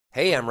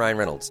Hey, I'm Ryan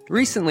Reynolds.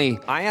 Recently,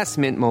 I asked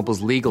Mint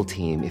Mobile's legal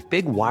team if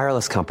big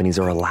wireless companies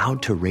are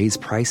allowed to raise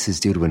prices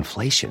due to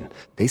inflation.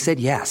 They said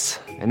yes.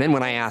 And then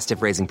when I asked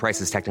if raising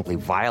prices technically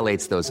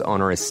violates those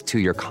onerous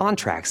two-year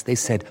contracts, they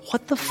said,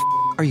 "What the f***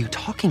 are you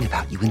talking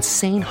about, you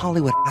insane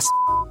Hollywood ass?"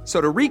 So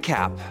to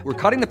recap, we're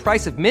cutting the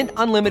price of Mint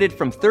Unlimited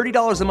from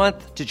 $30 a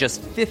month to just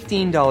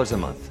 $15 a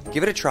month.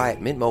 Give it a try at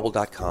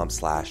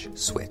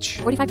mintmobile.com/switch.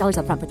 $45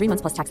 up front for 3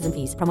 months plus taxes and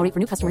fees. Promo rate for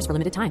new customers for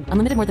limited time.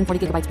 Unlimited more than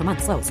 40 gigabytes per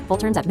month. Slows full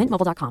terms at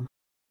mintmobile.com.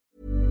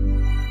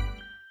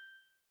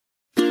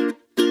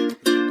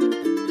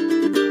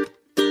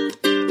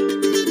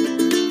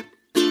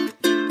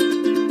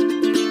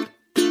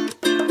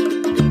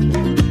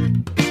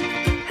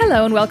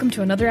 Hello and welcome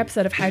to another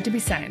episode of How to Be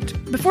Sound.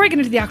 Before I get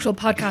into the actual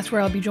podcast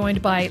where I'll be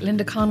joined by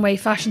Linda Conway,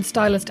 fashion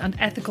stylist and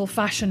ethical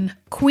fashion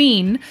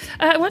queen,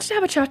 I wanted to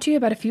have a chat to you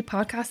about a few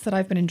podcasts that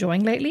I've been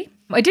enjoying lately.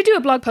 I did do a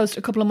blog post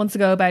a couple of months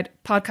ago about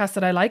podcasts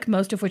that I like,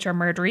 most of which are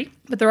murdery,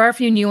 but there are a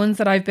few new ones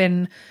that I've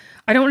been,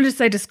 I don't want to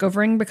say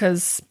discovering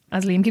because,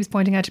 as Liam keeps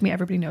pointing out to me,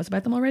 everybody knows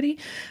about them already,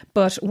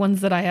 but ones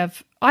that I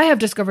have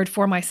discovered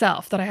for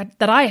myself that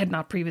I had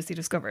not previously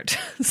discovered.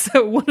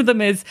 So one of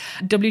them is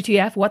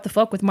WTF, What the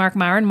Fuck with Mark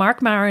Maron.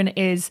 Mark Maron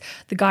is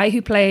the guy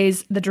who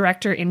plays the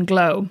director in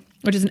Glow,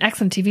 which is an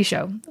excellent TV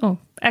show. Oh,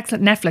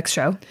 excellent Netflix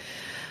show.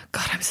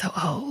 God, I'm so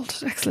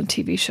old. Excellent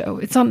TV show.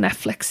 It's on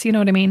Netflix, you know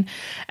what I mean?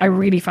 I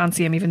really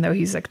fancy him, even though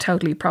he's like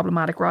totally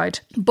problematic ride.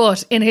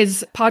 But in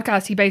his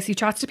podcast, he basically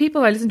chats to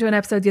people. I listened to an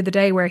episode the other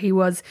day where he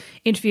was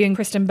interviewing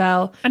Kristen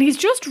Bell, and he's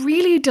just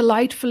really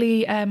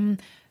delightfully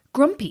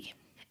grumpy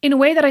in a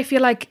way that I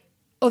feel like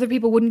other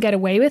people wouldn't get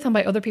away with. And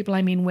by other people,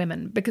 I mean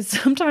women, because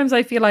sometimes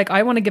I feel like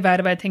I want to give out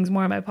about things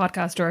more on my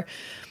podcast, or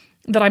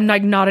that I'm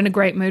like not in a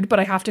great mood, but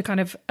I have to kind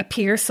of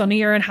appear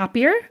sunnier and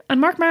happier.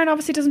 And Mark Maron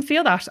obviously doesn't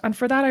feel that. And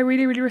for that, I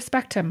really, really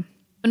respect him.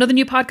 Another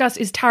new podcast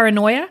is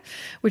Taranoia,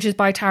 which is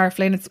by Tara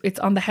Flynn. It's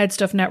on the Head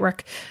Stuff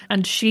Network.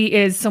 And she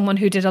is someone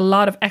who did a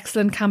lot of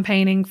excellent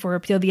campaigning for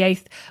Repeal the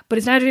Eighth, but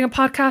is now doing a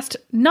podcast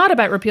not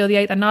about Repeal the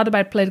Eighth and not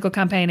about political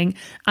campaigning.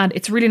 And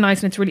it's really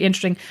nice and it's really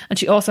interesting. And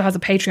she also has a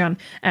Patreon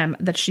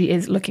that she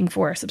is looking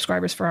for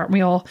subscribers for, aren't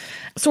we all?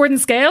 Sword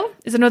and Scale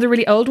is another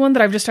really old one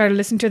that I've just started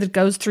listening to that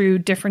goes through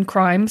different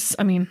crimes.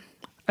 I mean,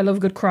 I love a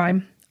good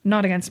crime.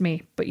 Not against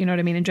me, but you know what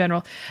I mean in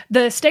general.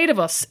 The State of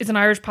Us is an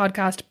Irish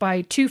podcast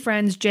by two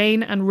friends,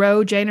 Jane and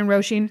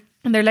Roisin.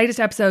 In their latest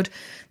episode,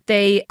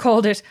 they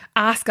called it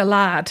Ask a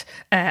Lad.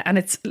 And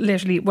it's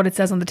literally what it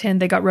says on the tin.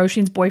 They got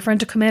Roisin's boyfriend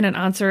to come in and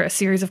answer a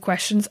series of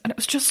questions. And it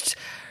was just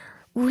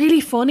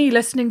really funny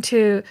listening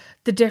to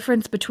the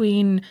difference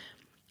between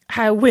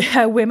how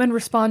women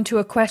respond to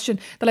a question.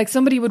 That like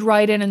somebody would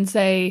write in and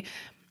say,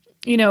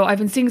 you know, I've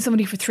been seeing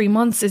somebody for 3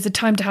 months. Is it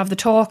time to have the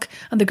talk?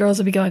 And the girls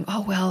would be going,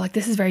 oh, well, like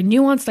this is very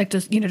nuanced. Like,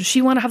 does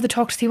she want to have the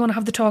talk? Does he want to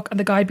have the talk? And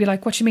the guy'd be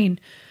like, what do you mean?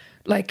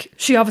 Like,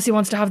 she obviously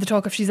wants to have the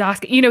talk if she's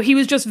asking. You know, he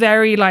was just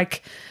very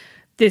like,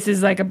 this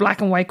is like a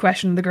black and white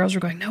question. And the girls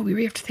were going, no, we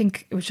really have to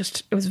think. It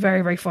was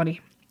very, very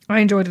funny. I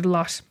enjoyed it a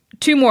lot.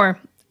 Two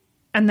more.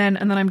 And then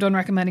I'm done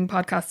recommending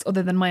podcasts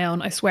other than my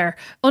own, I swear.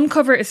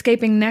 Uncover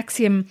Escaping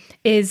NXIVM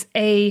is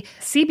a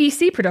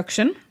CBC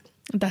production.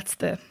 That's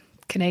the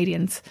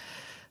Canadians.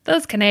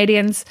 Those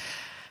Canadians.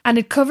 And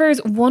it covers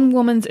one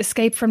woman's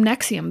escape from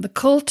NXIVM, the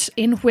cult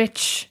in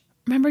which,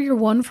 remember your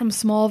one from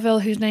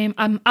Smallville, whose name,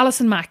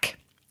 Alison Mack,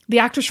 the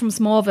actress from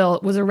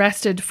Smallville, was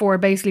arrested for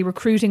basically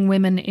recruiting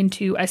women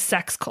into a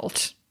sex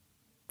cult.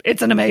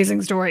 It's an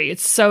amazing story.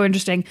 It's so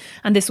interesting.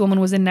 And this woman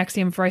was in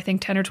NXIVM for I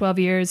think 10 or 12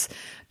 years,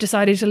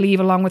 decided to leave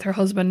along with her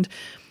husband.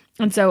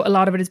 And so a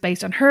lot of it is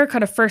based on her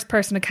kind of first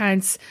person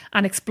accounts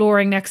and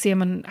exploring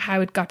NXIVM and how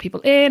it got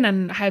people in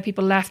and how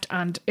people left.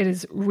 And it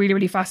is really,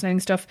 really fascinating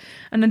stuff.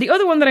 And then the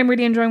other one that I'm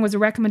really enjoying was a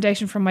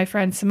recommendation from my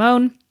friend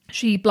Simone.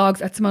 She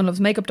blogs at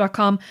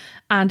simonelovesmakeup.com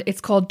and it's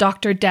called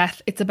Dr.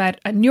 Death. It's about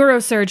a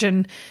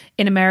neurosurgeon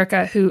in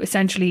America who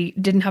essentially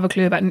didn't have a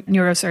clue about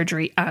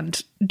neurosurgery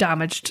and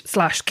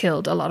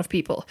damaged/killed a lot of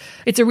people.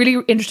 It's a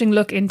really interesting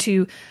look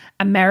into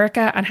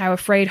America and how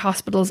afraid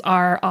hospitals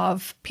are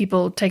of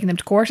people taking them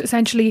to court,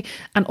 essentially.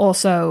 And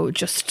also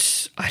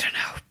just, I don't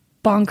know,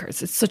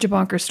 bonkers. It's such a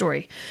bonkers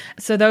story.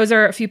 So those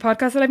are a few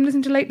podcasts that I've been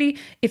listening to lately.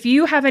 If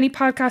you have any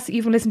podcasts that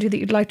you've listened to that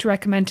you'd like to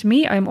recommend to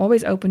me, I'm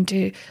always open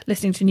to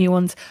listening to new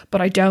ones, but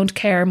I don't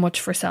care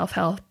much for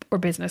self-help or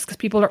business because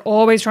people are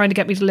always trying to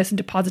get me to listen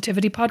to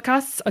positivity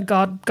podcasts.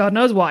 God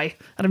knows why.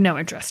 And I've no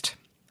interest.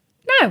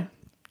 Now,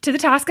 to the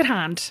task at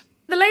hand.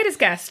 The latest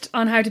guest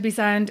on How to Be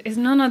Sound is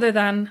none other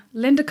than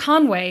Linda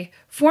Conway,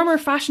 former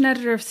fashion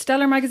editor of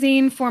Stellar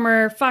magazine,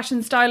 former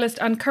fashion stylist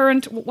and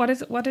current, what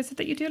is it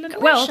that you do, Linda?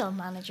 Commercial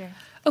manager.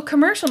 Oh,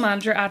 commercial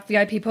manager at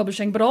VIP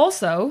Publishing, but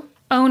also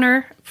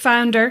owner,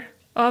 founder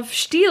of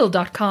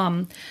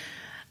Stiel.com.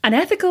 An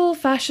ethical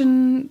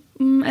fashion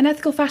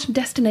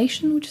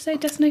destination, would you say?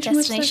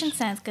 Destination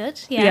sounds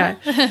good, yeah.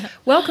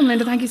 Welcome,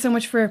 Linda. Thank you so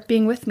much for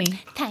being with me.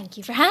 Thank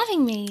you for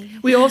having me.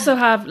 We also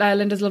have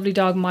Linda's lovely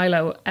dog,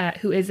 Milo,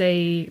 who is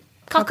a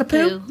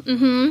cockapoo.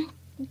 Mm-hmm.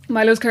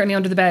 Milo's currently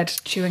under the bed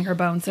chewing her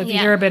bone, so if you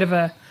hear a bit of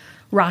a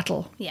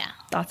rattle. Yeah.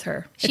 That's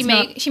her. She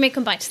may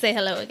come back to say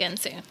hello again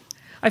soon.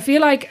 I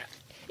feel like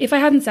if I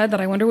hadn't said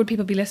that, I wonder would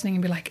people be listening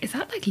and be like, is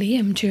that like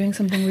Liam chewing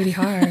something really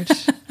hard?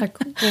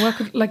 like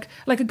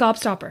a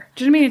gobstopper.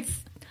 Do you know what I mean?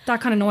 It's that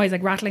kind of noise,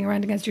 like rattling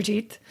around against your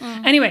teeth.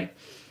 Anyway,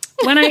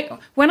 when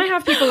I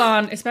have people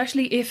on,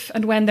 especially if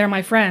and when they're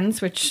my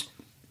friends, which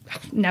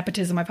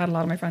nepotism, I've had a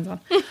lot of my friends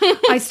on,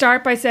 I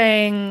start by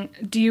saying,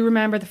 do you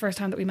remember the first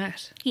time that we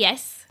met?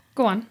 Yes.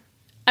 Go on.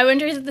 I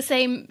wonder is it the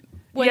same?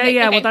 Yeah.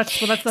 Okay. Well, that's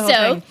the whole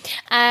thing.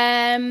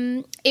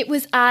 So, it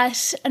was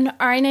at an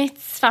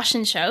Arnott's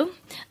fashion show,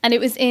 and it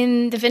was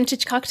in the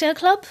Vintage Cocktail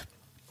Club.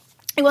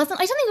 I don't think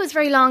it was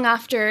very long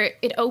after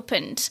it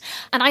opened,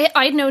 and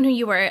I'd known who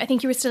you were. I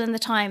think you were still in the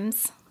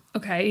Times.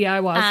 Okay, yeah, I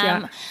was.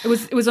 Yeah,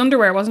 it was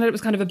underwear, wasn't it? It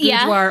was kind of a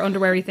boudoir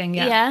underwear-y thing.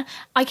 Yeah.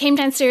 I came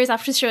downstairs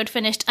after the show had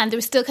finished, and there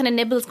was still kind of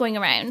nibbles going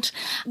around.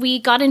 We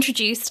got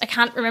introduced. I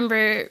can't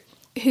remember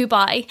who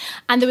by,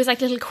 and there was like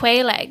little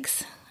quail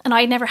eggs. And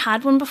I'd never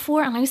had one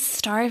before, and I was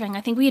starving.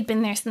 I think we had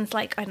been there since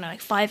like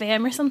 5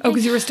 a.m. or something. Oh,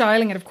 because you were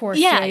styling it, of course.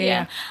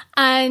 Yeah.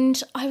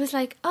 And I was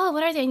like, oh,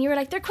 what are they? And you were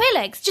like, they're quail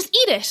eggs. Just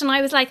eat it. And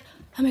I was like,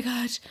 oh my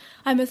God.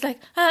 I was like,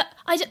 no,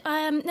 I don't.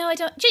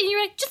 And you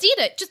were like, just eat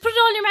it. Just put it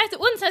all in your mouth at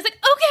once. I was like,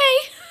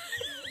 okay.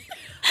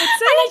 And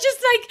I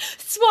just like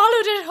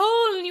swallowed it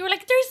whole. And you were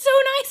like, they're so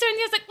nice. And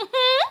I was like,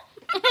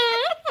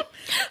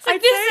 It's like,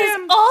 this is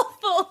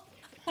awful.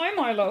 Hi,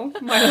 Milo.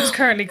 Milo's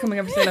currently coming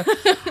up to say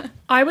hello.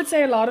 I would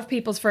say a lot of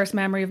people's first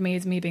memory of me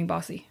is me being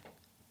bossy.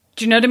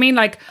 Do you know what I mean?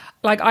 Like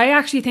I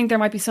actually think there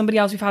might be somebody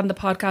else we've had in the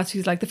podcast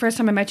who's like, the first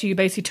time I met you, you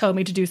basically told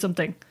me to do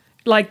something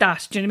like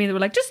that. Do you know what I mean? They were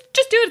like, just do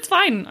it. It's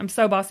fine. I'm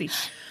so bossy.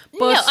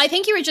 But no, I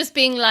think you were just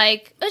being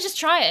like, oh, just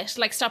try it.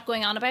 Like, stop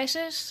going on about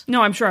it.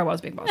 No, I'm sure I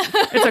was being bossy.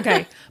 It's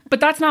okay. But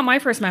that's not my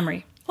first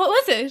memory. What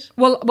was it?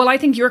 Well, I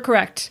think you're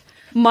correct.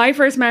 My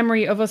first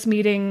memory of us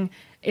meeting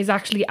is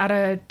actually at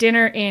a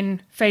dinner in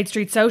Fade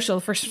Street Social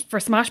for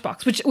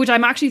Smashbox, which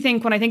I'm actually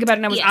think when I think about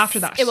it now was after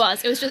that. It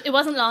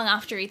wasn't long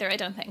after either, I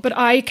don't think. But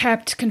I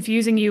kept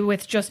confusing you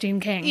with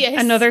Justine King,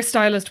 another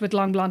stylist with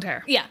long blonde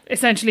hair. Yeah.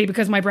 Essentially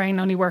because my brain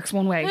only works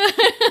one way.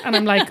 And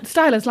I'm like,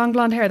 stylist, long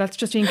blonde hair, that's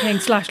Justine King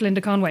 /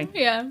 Linda Conway.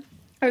 Yeah.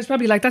 I was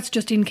probably like, that's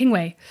Justine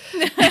Kingway.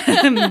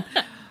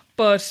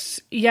 But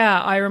yeah,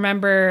 I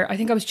remember, I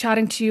think I was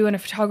chatting to you and a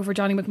photographer,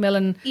 Johnny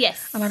McMillan.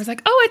 Yes. And I was like,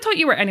 oh, I thought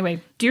you were.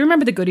 Anyway, do you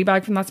remember the goodie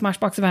bag from that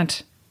Smashbox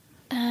event?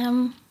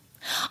 I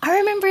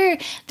remember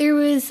there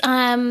was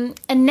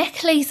a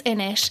necklace in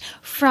it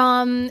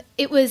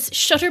it was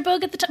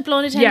Shutterbug at the time,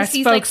 Blonde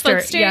Tennessee's like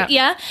Folkster.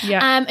 Yeah.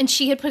 And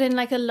she had put in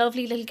like a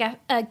lovely little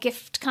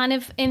gift kind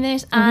of in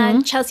it.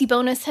 And Chelsea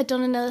Bonus had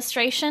done an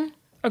illustration.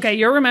 Okay,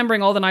 you're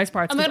remembering all the nice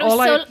parts.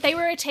 They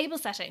were table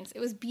settings. It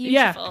was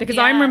beautiful. Yeah, because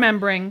I'm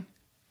remembering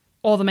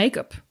all the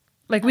makeup.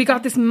 Like we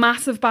got this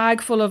massive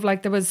bag full of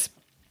like, there was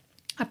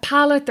a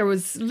palette, there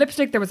was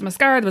lipstick, there was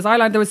mascara, there was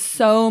eyeliner, there was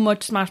so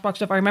much Smashbox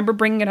stuff. I remember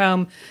bringing it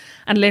home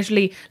and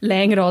literally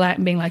laying it all out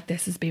and being like,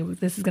 this is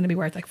going to be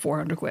worth like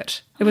 400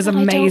 quid. It was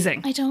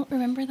amazing. I don't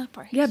remember that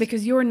part. Yeah,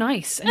 because you're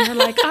nice and you're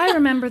like, I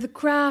remember the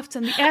craft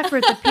and the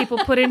effort that people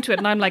put into it,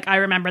 and I'm like, I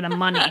remember the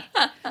money.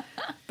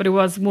 But it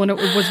was one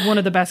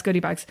of the best goodie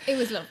bags. It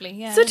was lovely,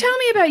 yeah. So tell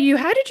me about you.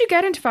 How did you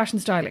get into fashion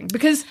styling?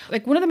 Because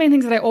like one of the main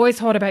things that I always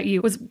thought about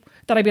you was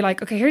that I'd be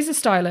like, okay, here's a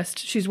stylist.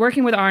 She's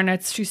working with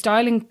Arnott's. She's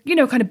styling,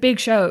 kind of big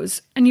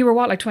shows. And you were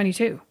what, like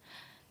 22?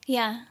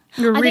 Yeah.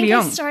 You were really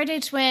young. I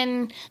started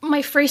when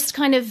my first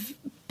kind of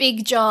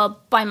big job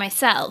by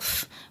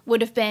myself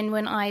would have been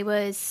when I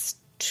was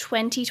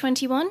 20.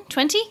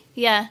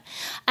 Yeah.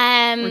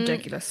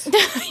 Ridiculous.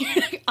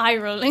 You're eye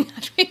rolling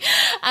at me.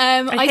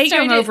 I hate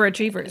young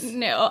overachievers.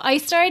 No, I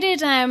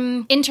started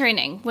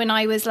interning when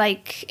I was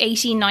like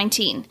 18,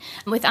 19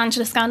 with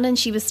Angela Scanlon.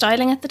 She was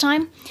styling at the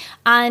time.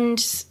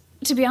 And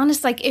to be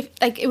honest,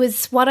 it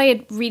was what I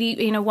had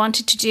really,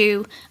 wanted to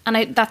do,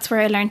 and that's where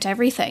I learned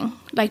everything.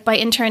 Like by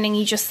interning,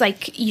 you just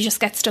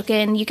get stuck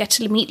in. You get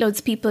to meet loads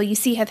of people. You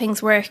see how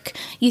things work.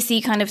 You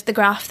see kind of the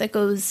graph that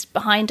goes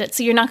behind it.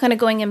 So you're not kind of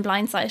going in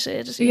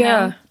blindsided. You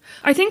know?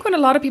 I think when a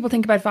lot of people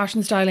think about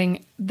fashion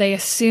styling, they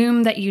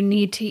assume that you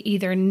need to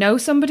either know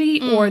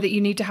somebody or that you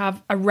need to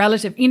have a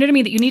relative. You know what I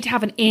mean? That you need to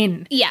have an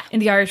in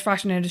the Irish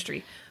fashion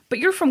industry. But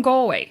you're from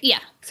Galway,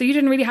 so you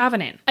didn't really have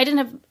an in. I didn't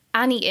have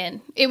any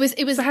in. It was.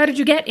 So how did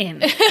you get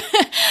in?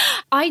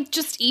 I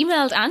just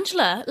emailed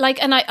Angela,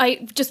 and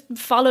I just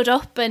followed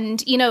up,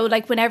 and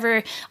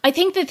whenever, I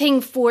think the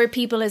thing for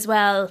people as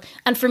well,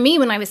 and for me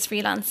when I was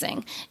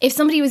freelancing, if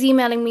somebody was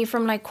emailing me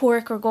from like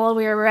Cork or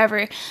Galway or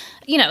wherever,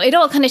 it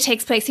all kind of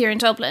takes place here in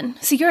Dublin.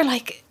 So you're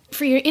like,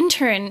 for your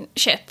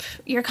internship,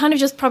 you're kind of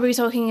just probably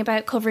talking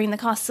about covering the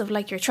costs of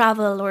like your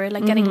travel or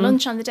like getting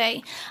lunch on the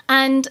day.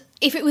 And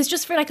if it was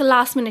just for like a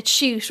last minute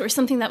shoot or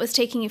something that was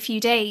taking a few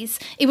days,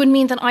 it would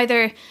mean that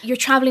either you're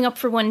traveling up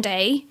for one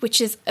day, which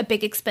is a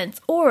big expense,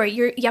 or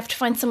you have to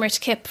find somewhere to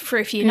kip for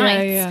a few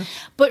nights. Yeah.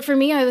 But for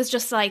me, I was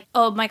just like,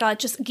 oh my God,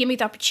 just give me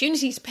the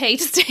opportunity to pay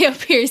to stay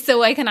up here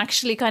so I can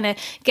actually kind of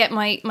get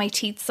my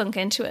teeth sunk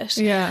into it.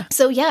 Yeah.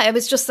 So yeah, it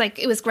was just like,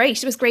 it was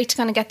great. It was great to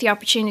kind of get the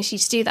opportunity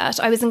to do that.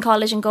 I was in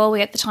college in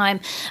Galway at the time,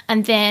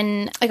 and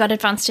then I got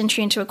advanced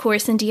entry into a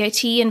course in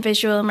DIT and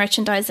visual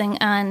merchandising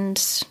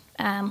and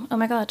oh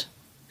my God,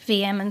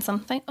 VM and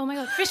something. Oh my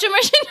God, visual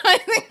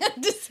merchandising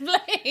and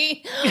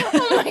display.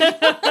 Oh my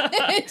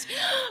God.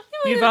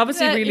 You've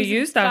obviously really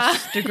used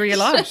that degree a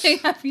lot. I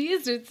have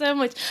used it so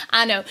much.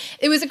 I know.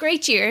 It was a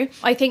great year.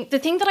 I think the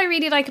thing that I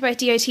really like about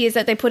DIT is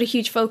that they put a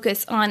huge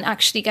focus on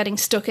actually getting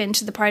stuck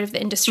into the part of the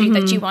industry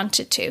that you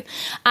wanted to.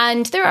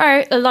 And there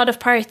are a lot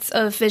of parts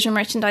of visual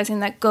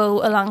merchandising that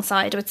go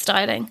alongside with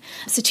styling.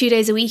 So 2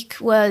 days a week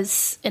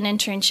was an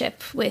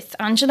internship with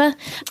Angela.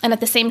 And at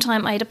the same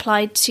time, I'd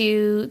applied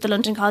to the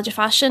London College of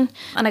Fashion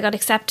and I got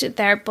accepted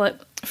there.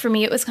 But for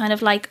me, it was kind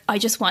of like, I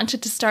just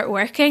wanted to start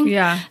working.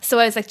 Yeah. So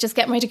I was like, just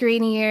get my degree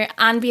in a year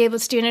and be able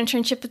to do an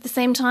internship at the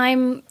same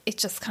time. It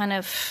just kind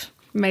of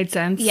made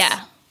sense.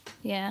 Yeah.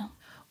 Yeah.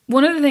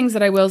 One of the things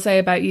that I will say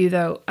about you,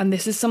 though, and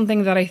this is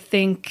something that I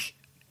think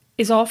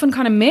is often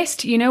kind of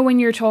missed, you know, when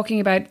you're talking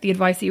about the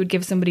advice that you would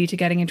give somebody to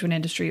getting into an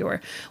industry, or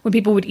when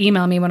people would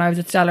email me when I was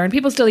at Stellar, and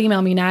people still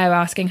email me now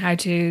asking how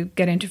to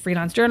get into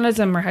freelance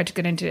journalism or how to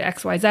get into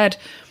XYZ.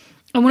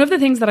 And one of the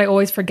things that I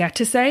always forget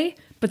to say,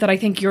 but that I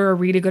think you're a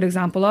really good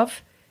example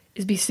of,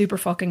 is be super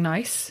fucking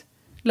nice.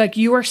 Like,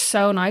 you are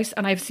so nice,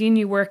 and I've seen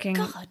you working.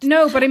 God,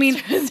 no, but I mean,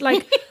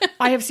 like,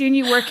 I have seen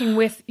you working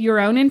with your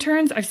own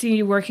interns. I've seen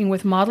you working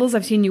with models.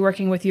 I've seen you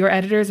working with your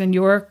editors and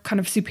your kind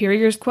of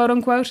superiors, quote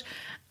unquote.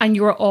 And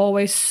you're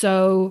always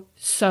so,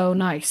 so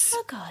nice.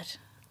 Oh, God.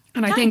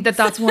 And I think that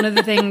that's one of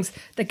the things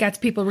that gets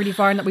people really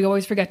far and that we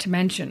always forget to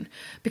mention.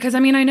 Because, I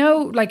mean, I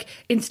know, like,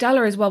 in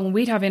Stellar as well, when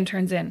we'd have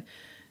interns in,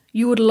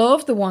 you would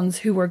love the ones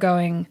who were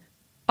going,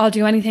 I'll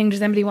do anything.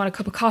 Does anybody want a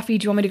cup of coffee?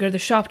 Do you want me to go to the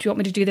shop? Do you want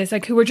me to do this?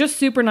 Like, who were just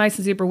super nice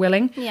and super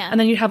willing. Yeah. And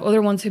then you'd have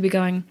other ones who'd be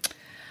going,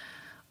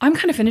 I'm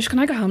kind of finished. Can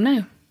I go home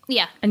now?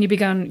 Yeah. And you'd be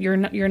going, you're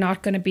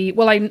not going to be,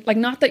 well,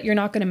 not that you're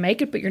not going to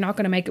make it, but you're not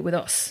going to make it with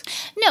us.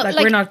 No, like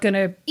we're not going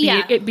to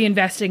be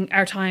investing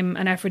our time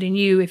and effort in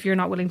you if you're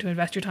not willing to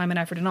invest your time and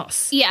effort in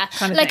us. Yeah.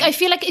 Kind of like, thing. I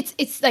feel like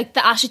it's like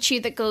the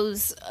attitude that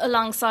goes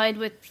alongside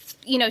with,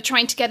 you know,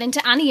 trying to get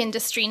into any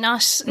industry,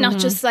 not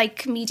just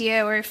like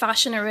media or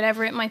fashion or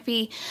whatever it might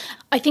be.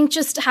 I think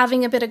just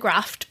having a bit of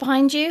graft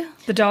behind you.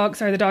 The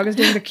dog is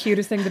doing the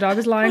cutest thing. The dog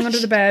is lying under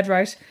the bed,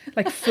 right?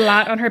 Like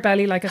flat on her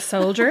belly like a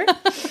soldier.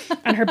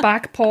 And her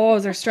back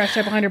paws are stretched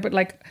out behind her. But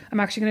like, I'm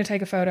actually going to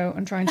take a photo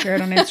and try and share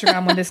it on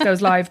Instagram when this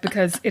goes live,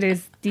 because it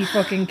is the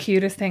fucking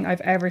cutest thing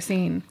I've ever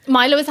seen.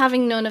 Milo is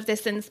having none of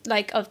this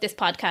of this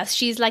podcast.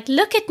 She's like,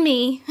 look at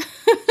me.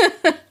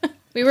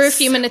 We were a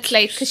few minutes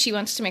late because she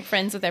wanted to make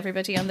friends with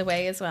everybody on the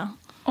way as well.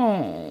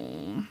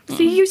 Oh,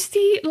 see, you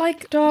see,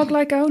 like dog,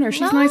 like owner.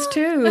 She's nice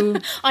too.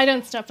 I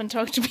don't stop and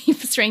talk to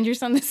people,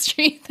 strangers on the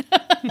street.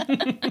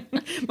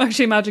 I'm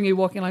actually imagining you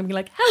walking along and being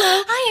like,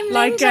 "Hello, I am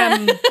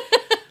Linda."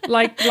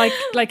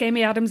 like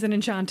Amy Adams in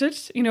Enchanted,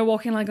 you know,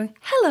 walking along going,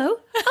 "Hello,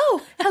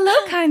 oh, hello,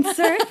 kind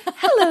sir,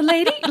 hello,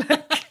 lady."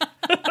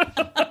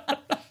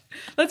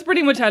 That's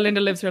pretty much how Linda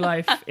lives her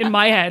life in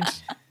my head.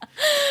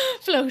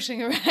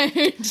 Floating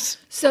around.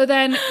 So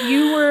then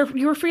you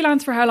were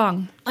freelance for how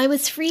long? I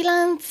was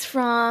freelance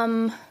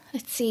from,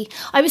 let's see,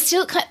 I was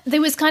still, there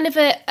was kind of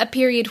a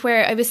period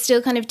where I was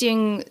still kind of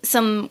doing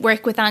some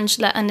work with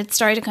Angela, and it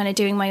started kind of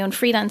doing my own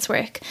freelance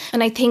work.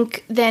 And I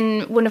think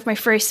then one of my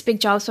first big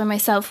jobs by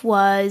myself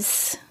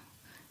was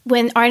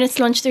when Arnott's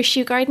launched their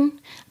shoe garden,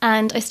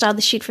 and I styled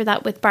the shoot for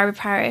that with Barbara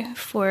Parra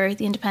for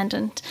The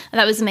Independent. And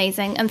that was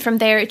amazing. And from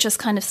there, it just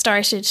kind of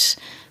started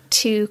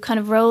to kind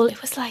of roll.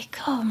 It was like,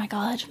 oh my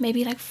God,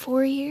 maybe like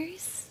 4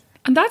 years.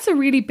 And that's a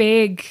really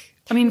big,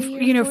 I mean,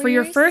 you know, for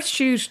your first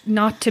shoot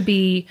not to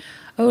be,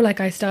 oh,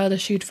 like I styled a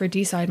shoot for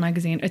D-Side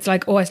magazine. It's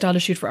like, oh, I styled a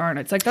shoot for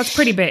Arnott's. Like, that's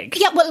pretty big.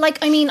 Yeah, well,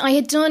 like, I mean, I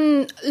had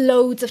done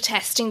loads of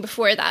testing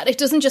before that. It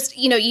doesn't just,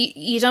 you know,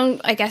 you don't,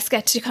 I guess,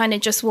 get to kind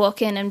of just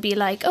walk in and be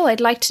like, oh,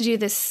 I'd like to do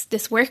this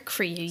work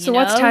for you, So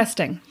what's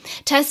testing?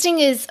 Testing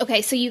is,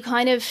 okay, so you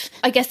kind of,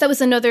 I guess that was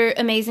another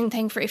amazing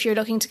thing for if you're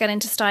looking to get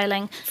into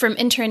styling. From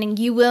interning,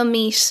 you will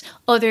meet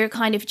other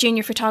kind of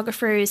junior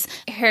photographers,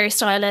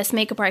 hairstylists,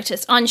 makeup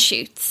artists on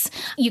shoots.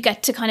 You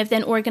get to kind of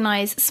then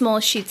organise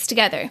small shoots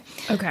together.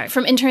 Okay.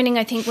 From interning,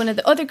 I think one of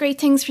the other great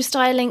things for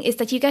styling is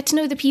that you get to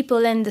know the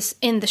people in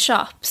the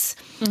shops.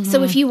 Mm-hmm.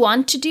 So if you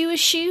want to do a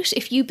shoot,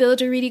 if you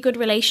build a really good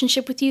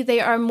relationship with you, they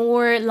are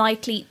more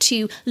likely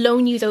to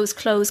loan you those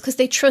clothes because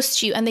they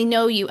trust you and they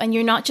know you, and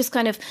you're not just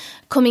kind of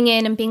coming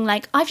in and being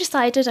like, I've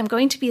decided I'm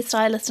going to be a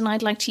stylist and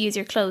I'd like to use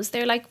your clothes.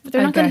 They're like,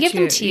 they're not going to give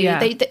them to you.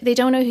 Yeah. They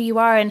don't know who you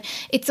are, and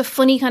it's a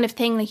funny kind of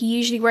thing. Like, you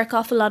usually work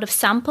off a lot of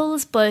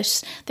samples,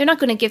 but they're not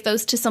going to give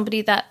those to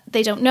somebody that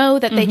they don't know,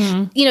 that they,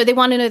 you know, they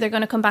want to know they're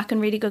going to come back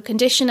in really good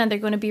condition and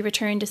they're going to be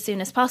returned as soon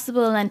as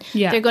possible, and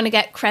Yeah. they're going to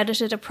get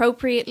credited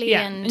appropriately.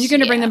 Yeah, And and you're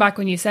going to bring yeah. them back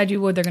when you said you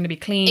would. They're going to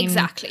be clean.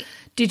 Exactly.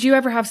 Did you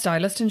ever have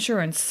stylist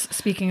insurance,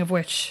 speaking of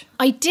which?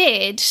 I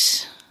did.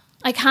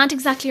 I can't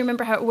exactly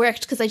remember how it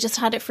worked because I just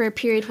had it for a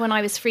period when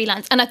I was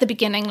freelance. And at the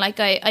beginning, like,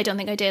 I don't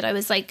think I did. I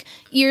was like,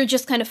 you're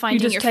just kind of You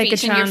finding just your take a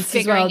feet and you're chance as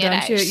figuring well, it don't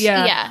out. you?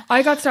 Yeah. Yeah.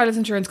 I got stylist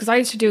insurance because I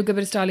used to do a good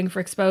bit of styling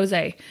for Expose,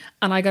 and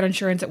I got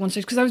insurance at one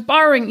stage because I was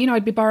borrowing,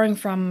 I'd be borrowing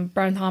from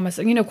Brown Thomas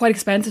and, quite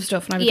expensive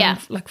stuff. And I was Yeah.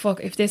 going, like, fuck,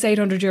 if this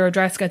 €800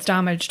 dress gets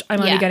damaged, I'm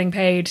only Yeah. getting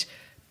paid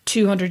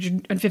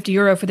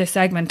 €250 for this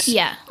segment.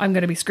 Yeah. I'm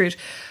going to be screwed.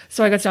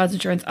 So I got stylist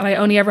insurance, and I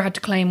only ever had to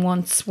claim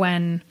once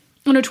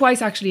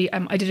twice actually.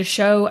 I did a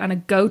show and a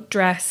goat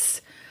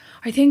dress.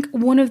 I think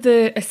one of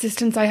the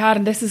assistants I had,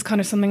 and this is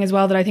kind of something as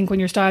well that I think when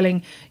you're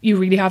styling, you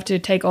really have to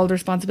take all the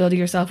responsibility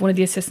yourself. One of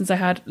the assistants I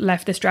had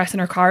left this dress in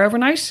her car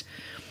overnight,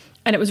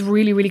 and it was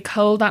really, really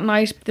cold that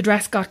night. The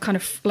dress got kind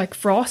of like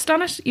frost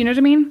on it, you know what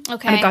I mean?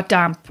 Okay. And it got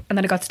damp, and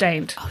then it got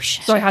stained. Oh,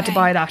 shit. So I had to okay.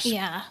 buy that.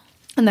 Yeah.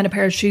 And then a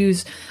pair of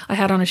shoes I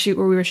had on a shoot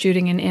where we were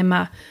shooting in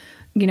Imma,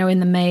 in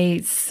the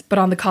maze, but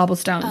on the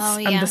cobblestones. Oh,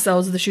 And yeah. the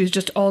soles of the shoes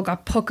just all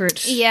got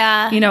puckered.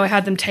 Yeah. I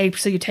had them taped,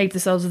 so you tape the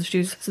soles of the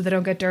shoes so they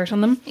don't get dirt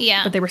on them.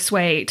 Yeah. But they were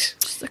suede.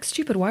 Just like,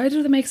 stupid. Why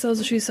do they make soles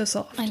of shoes so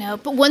soft? I know.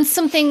 But once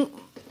something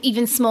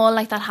even small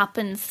like that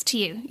happens to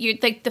you, you're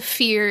like, the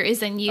fear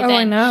is in you. Oh, then,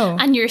 I know.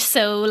 And you're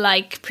so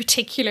like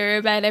particular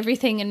about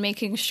everything and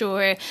making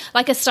sure,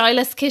 like, a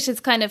stylist kit is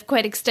kind of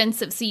quite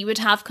extensive, so you would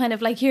have kind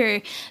of like your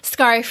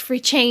scarf for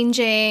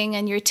changing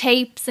and your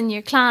tapes and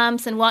your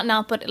clamps and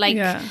whatnot, but like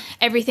Yeah.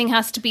 everything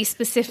has to be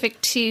specific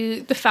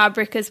to the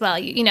fabric as well,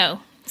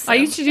 So, I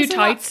used to do there's a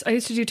lot. tights. I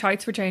used to do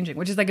tights for changing,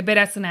 which is like a bit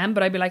S&M,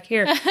 but I'd be like,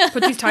 here,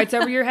 put these tights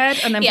over your head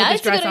and then put this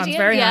it's a dress good on. idea. It's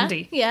very Yeah,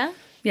 handy. Yeah.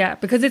 Yeah,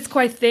 because it's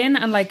quite thin,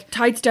 and like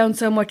tights don't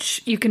so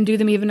much, you can do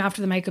them even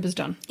after the makeup is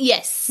done.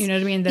 Yes. You know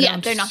what I mean? Yeah,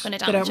 they're not going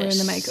to They damage don't ruin it.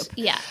 the makeup.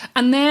 Yeah.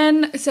 And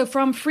then, so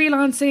from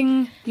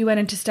freelancing, you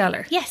went into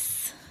Stellar.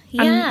 Yes.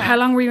 Yeah. And how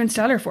long were you in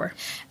Stellar for?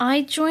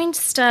 I joined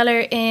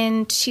Stellar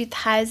in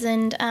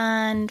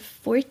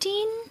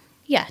 2014.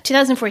 Yeah,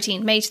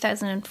 2014, May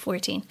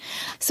 2014.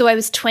 So I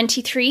was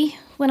 23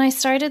 when I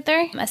started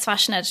there as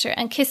fashion editor,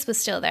 and Kiss was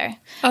still there.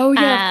 Oh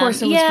yeah, of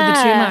course, it was for the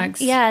two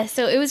mags. Yeah,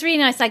 so it was really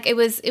nice. Like,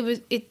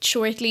 it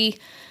shortly,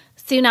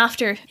 soon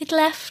after it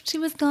left, it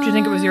was gone. Do you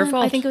think it was your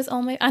fault? I think it was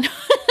all my. I know.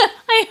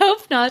 I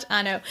hope not.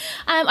 I know.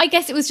 I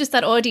guess it was just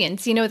that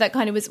audience, that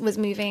kind of was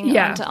moving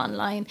Yeah. onto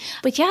online.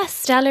 But yeah,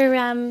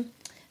 Stellar.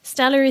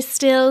 Stellar is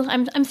still.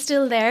 I'm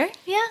still there.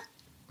 Yeah.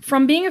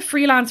 From being a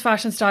freelance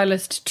fashion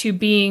stylist to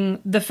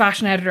being the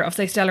fashion editor of,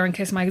 say, Stellar and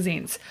Kiss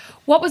magazines,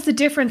 what was the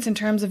difference in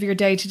terms of your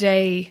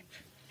day-to-day?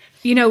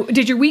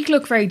 Did your week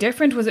look very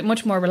different? Was it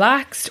much more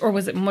relaxed, or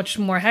was it much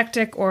more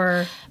hectic,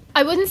 or...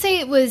 I wouldn't say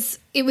it was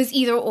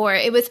either or.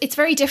 It's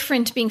very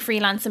different being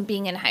freelance and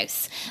being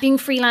in-house. Being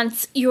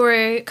freelance,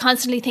 you're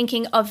constantly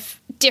thinking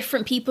of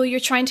different people you're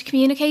trying to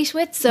communicate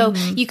with. So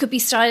you could be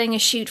styling a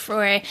shoot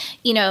for,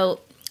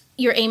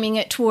 you're aiming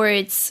it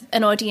towards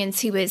an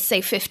audience who is, say,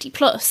 50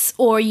 plus,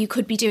 or you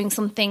could be doing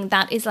something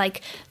that is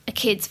like a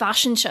kids'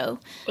 fashion show.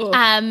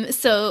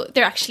 So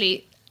they're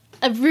actually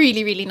a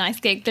really, really nice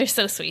gig. They're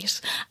so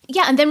sweet.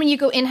 Yeah, and then when you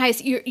go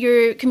in-house,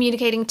 you're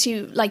communicating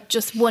to like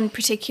just one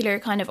particular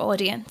kind of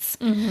audience.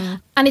 Mm-hmm.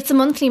 And it's a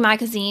monthly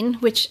magazine,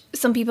 which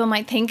some people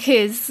might think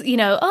is,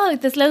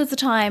 there's loads of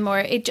time.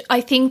 Or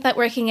I think that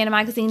working in a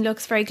magazine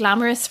looks very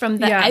glamorous from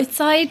the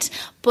outside,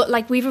 but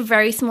like, we have a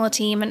very small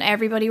team and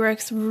everybody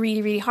works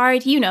really, really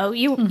hard.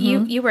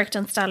 You worked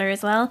on Stellar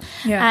as well.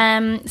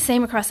 Yeah.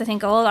 Same across, I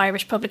think, all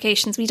Irish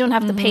publications. We don't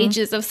have the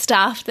pages of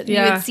staff that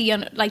you would see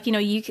on, like,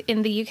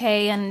 in the UK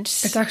and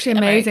It's actually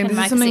amazing. American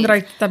This is something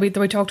magazines. that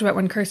we talked about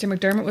when Kirsty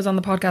McDermott was on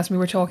the podcast, and we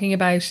were talking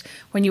about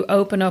when you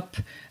open up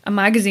a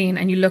magazine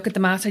and you look at the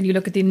mass and you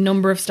look at the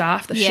number of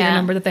staff, the sheer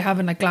number that they have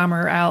in like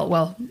Glamour or Elle,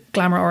 well,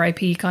 Glamour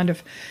RIP kind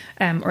of,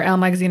 or Elle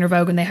magazine or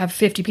Vogue, and they have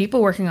 50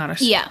 people working on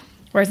it. Yeah.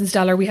 Whereas in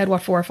Stellar we had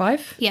 4 or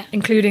 5? Yeah.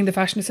 Including the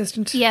fashion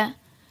assistant. Yeah.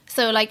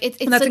 So like it's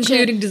And that's such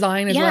including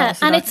design as well. Yeah,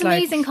 So and that's it's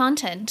amazing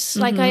content.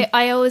 Like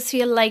I always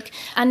feel like,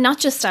 and not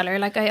just Stellar,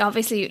 like I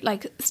obviously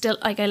like still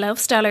like I love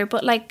Stellar,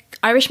 but like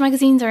Irish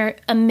magazines are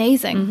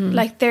amazing.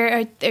 Like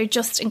they're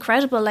just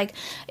incredible. Like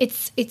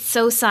it's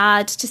so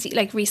sad to see,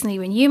 like recently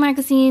when You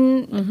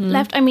magazine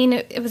left. I mean,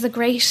 it was a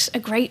great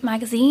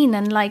magazine,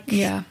 and like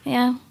Yeah.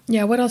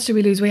 yeah, what else did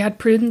we lose? We had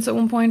Prudence at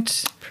one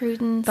point.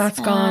 Prudence. That's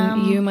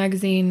gone. You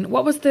magazine.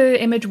 What was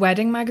the Image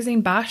wedding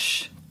magazine?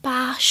 Bash,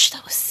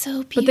 that was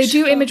so beautiful. But they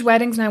do Image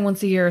weddings now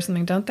once a year or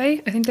something, don't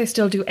they? I think they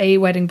still do a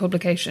wedding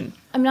publication.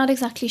 I'm not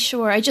exactly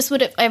sure. I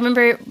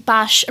remember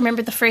Bash. I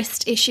remember the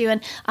first issue, and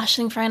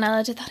Aisling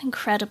Farnella did that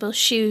incredible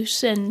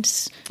shoot, and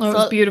Oh, it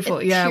was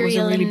beautiful. Yeah, it was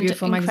a really and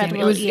beautiful magazine. It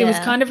incredible, was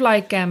kind of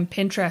like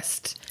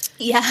Pinterest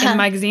yeah, in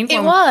magazine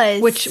form. It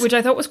was. Which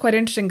I thought was quite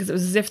interesting, because it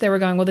was as if they were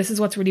going, well, this is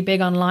what's really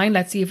big online.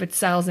 Let's see if it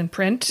sells in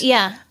print.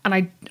 Yeah.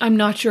 And I'm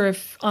not sure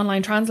if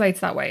online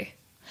translates that way.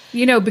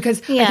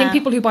 Because I think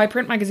people who buy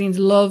print magazines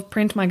love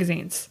print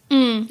magazines.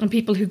 And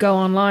people who go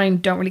online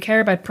don't really care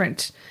about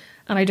print.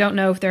 and I don't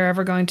know if they're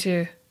ever going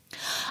to.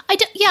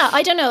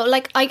 I don't know.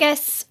 Like, I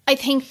guess I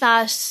think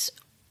that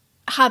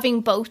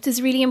having both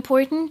is really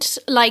important.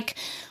 Like,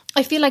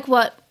 I feel like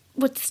what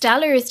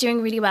Stellar is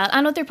doing really well,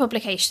 and other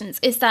publications,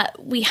 is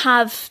that we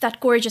have that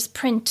gorgeous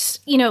print,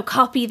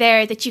 copy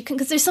there that you can,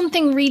 because there's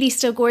something really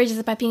still gorgeous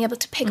about being able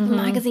to pick up a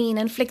magazine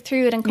and flick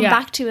through it and come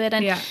back to it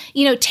and,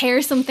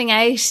 tear something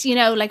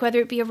out, like whether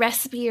it be a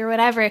recipe or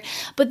whatever.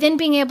 But then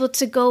being able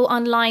to go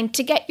online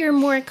to get your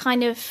more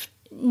kind of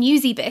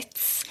newsy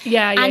bits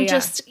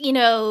just,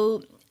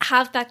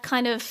 have that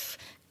kind of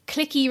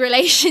clicky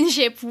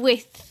relationship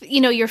with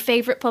your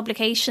favorite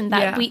publication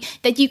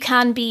that you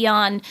can be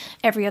on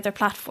every other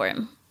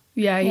platform.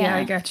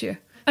 I get you.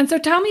 And so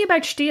tell me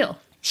about Stiel.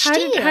 How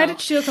did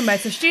Stiel come about?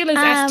 So Stiel is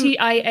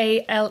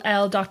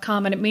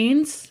Stiall.com, and it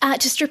means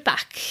to strip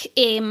back,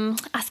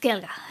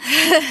 askelga.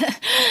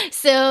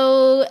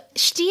 So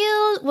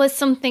Stiel was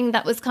something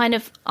that was kind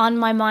of on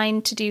my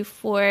mind to do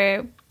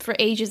for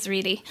ages,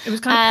 really. It was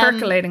kind of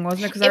percolating,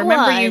 wasn't it? Because I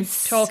remember you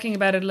talking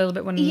about it a little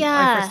bit when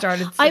I first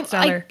started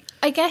Stellar.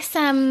 I guess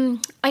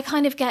I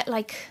kind of get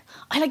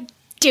I like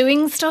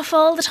doing stuff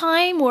all the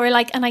time,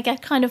 and I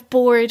get kind of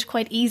bored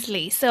quite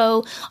easily.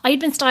 So I'd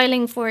been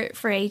styling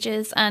for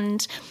ages,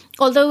 and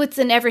although it's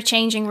an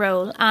ever-changing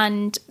role,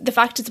 and the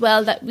fact as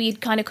well that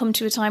we'd kind of come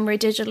to a time where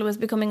digital was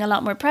becoming a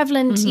lot more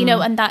prevalent,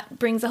 and that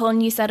brings a whole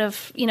new set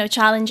of,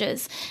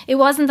 challenges. It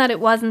wasn't that it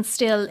wasn't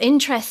still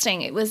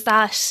interesting. It was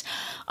that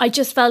I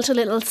just felt a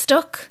little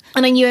stuck,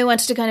 and I knew I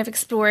wanted to kind of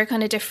explore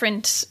kind of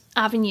different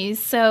avenues.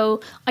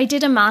 So I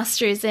did a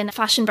master's in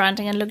fashion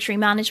branding and luxury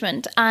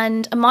management,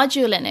 and a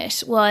module in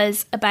it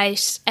was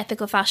about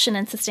ethical fashion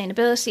and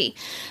sustainability.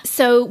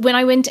 So when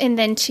I went in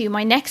then to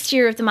my next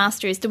year of the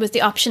master's, there was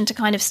the option to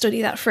kind of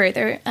study that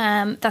further.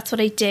 That's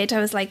what I did. I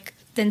was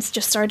then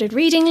just started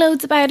reading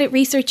loads about it,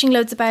 researching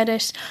loads about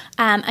it,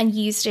 and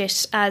used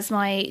it as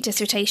my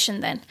dissertation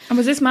then. And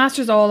was this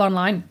master's all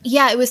online?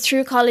 Yeah, it was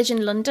through a college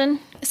in London.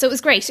 So it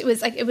was great. It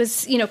was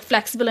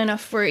flexible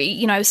enough where,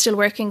 I was still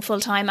working full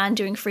time and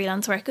doing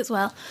freelance work as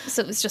well.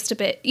 So it was just a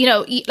bit,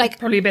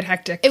 probably a bit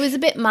hectic. It was a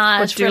bit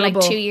mad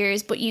for 2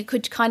 years, but you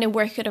could kind of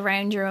work it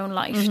around your own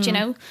life,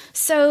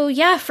 So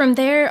yeah, from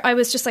there, I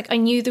was just I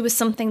knew there was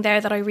something there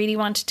that I really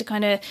wanted to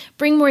kind of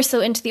bring more so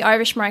into the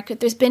Irish market.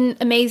 There's been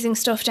amazing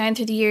stuff down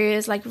through the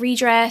years, like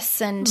Redress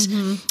and,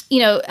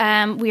 We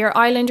Are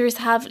Islanders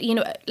have,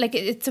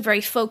 it's a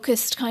very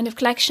focused kind of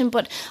collection.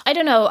 But I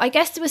don't know, I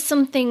guess there was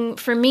something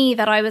for me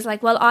that I was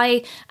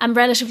I am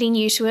relatively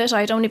new to it.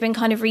 I'd only been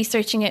kind of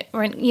researching it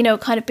or,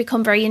 kind of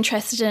become very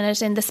interested in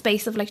it in the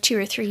space of 2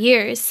 or 3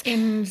 years.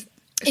 In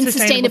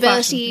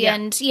sustainability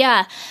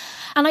fashion,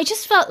 And I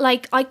just felt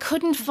like I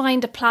couldn't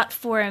find a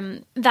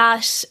platform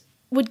that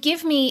would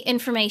give me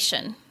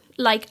information,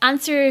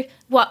 answer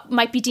what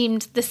might be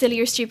deemed the silly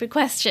or stupid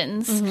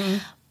questions,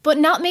 but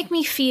not make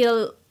me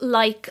feel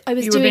like I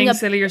was doing being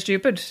silly or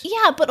stupid.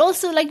 Yeah, but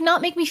also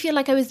not make me feel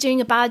like I was doing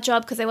a bad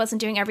job because I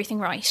wasn't doing everything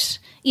right.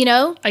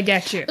 I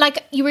get you.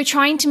 You were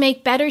trying to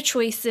make better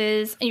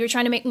choices and you were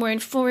trying to make more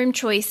informed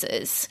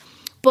choices,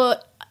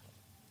 but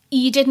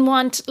you didn't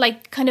want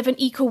kind of an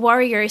eco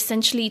warrior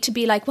essentially to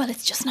be well,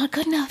 it's just not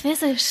good enough,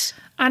 is it?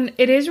 And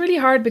it is really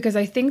hard because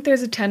I think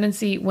there's a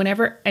tendency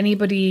whenever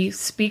anybody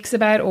speaks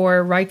about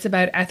or writes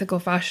about ethical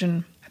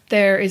fashion,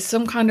 there is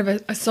some kind of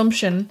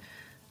assumption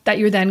that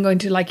you're then going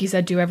to, like you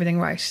said, do everything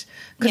right.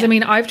 Because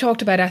I've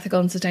talked about ethical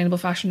and sustainable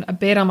fashion a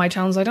bit on my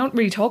channels. I don't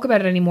really talk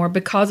about it anymore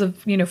because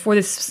of, for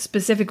this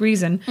specific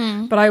reason.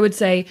 But I would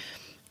say,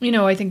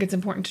 I think it's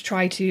important to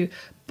try to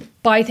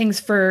buy things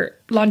for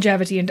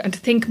longevity and to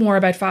think more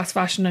about fast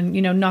fashion and,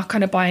 not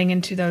kind of buying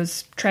into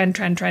those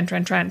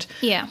trend.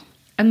 Yeah.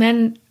 And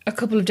then a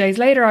couple of days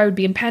later, I would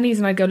be in Penny's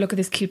and I'd go look at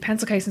this cute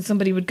pencil case and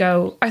somebody would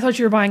go, I thought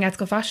you were buying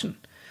ethical fashion.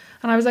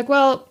 And I was like,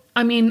 well,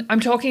 I'm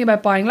talking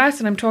about buying less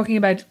and I'm talking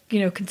about,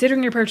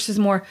 considering your purchases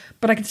more,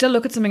 but I can still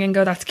look at something and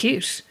go, that's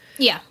cute.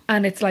 Yeah.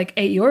 And it's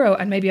 €8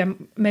 and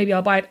maybe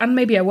I'll buy it and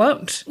maybe I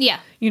won't. Yeah.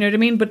 You know what I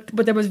mean? But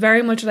there was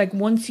very much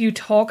once you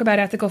talk about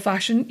ethical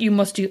fashion, you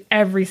must do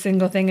every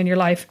single thing in your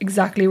life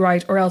exactly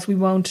right or else we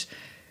won't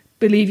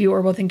believe you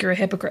or we'll think you're a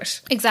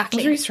hypocrite. Exactly.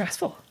 It's very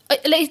stressful.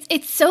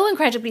 It's so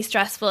incredibly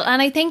stressful.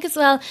 And I think as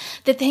well,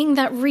 the thing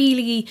that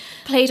really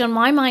played on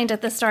my mind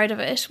at the start of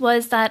it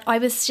was that I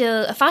was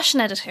still a fashion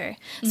editor.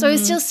 So I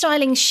was still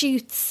styling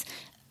shoots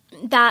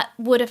that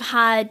would have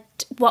had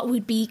what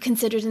would be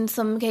considered in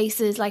some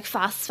cases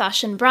fast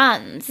fashion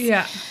brands.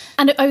 Yeah.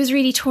 And I was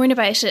really torn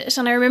about it.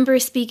 And I remember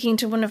speaking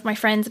to one of my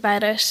friends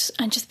about it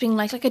and just being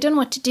like I don't know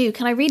what to do.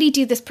 Can I really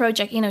do this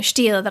project,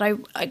 Stiel, that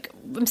I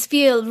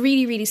feel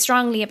really, really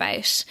strongly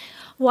about?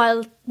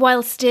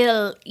 While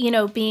still,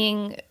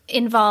 being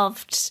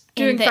involved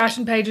doing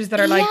fashion pages that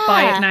are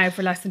buy it now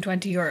for less than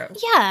 €20.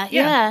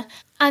 Yeah.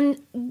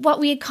 And what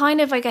we had kind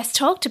of, I guess,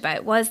 talked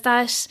about was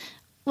that,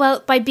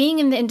 well, by being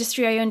in the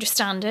industry, I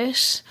understand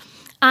it.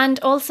 And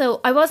also,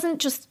 I wasn't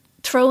just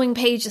throwing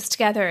pages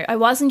together. I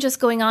wasn't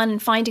just going on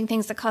and finding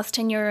things that cost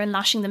 €10 and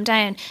lashing them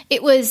down.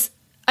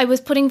 I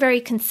was putting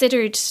very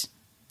considered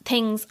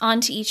things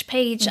onto each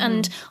page,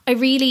 and I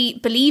really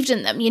believed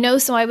in them, you know.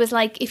 So I was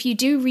like, if you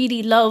do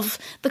really love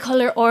the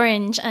color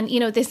orange, and you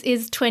know, this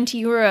is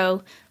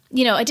 €20,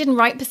 you know, I didn't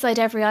write beside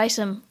every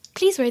item,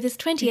 please wear this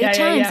 28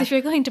 times if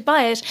you're going to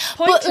buy it.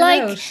 But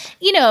like, note.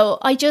 you know,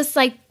 I just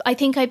like, I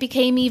think I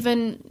became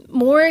even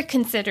more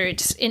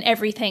considered in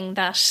everything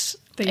that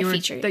I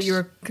featured. That you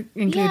were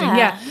including.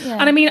 Yeah.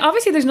 And I mean,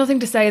 obviously there's nothing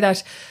to say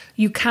that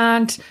you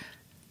can't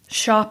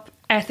shop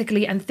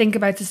ethically and think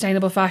about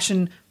sustainable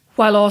fashion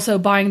while also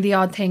buying the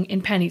odd thing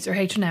in Penneys or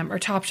H&M or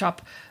Topshop.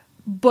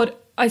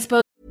 But I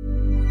suppose...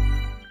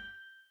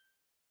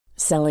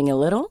 Selling a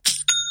little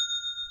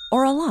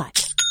or a lot?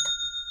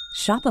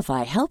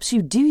 Shopify helps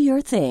you do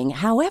your thing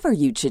however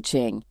you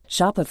cha-ching.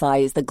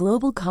 Shopify is the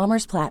global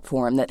commerce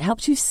platform that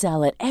helps you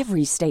sell at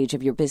every stage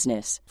of your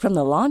business. From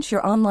the launch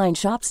your online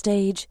shop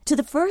stage to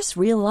the first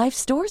real-life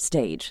store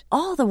stage,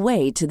 all the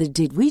way to the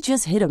did we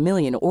just hit a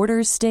million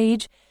orders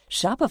stage.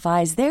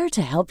 Shopify is there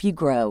to help you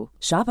grow.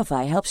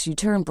 Shopify helps you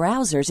turn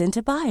browsers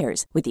into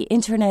buyers with the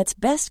internet's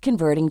best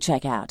converting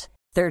checkout.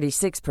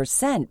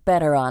 36%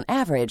 better on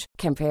average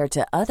compared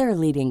to other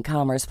leading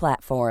commerce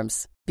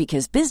platforms.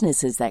 Because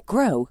businesses that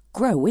grow,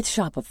 grow with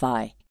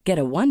Shopify. Get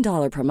a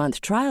 $1 per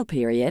month trial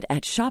period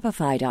at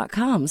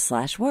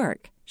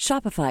shopify.com/work.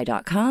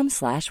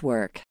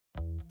 Shopify.com/work.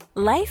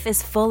 Life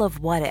is full of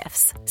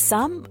what-ifs.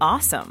 Some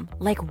awesome,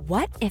 like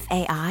what if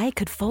AI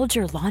could fold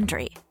your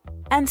laundry?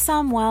 And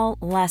some, well,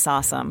 less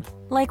awesome,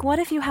 like what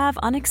if you have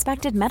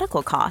unexpected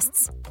medical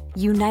costs?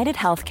 United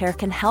Healthcare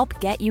can help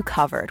get you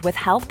covered with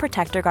Health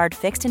Protector Guard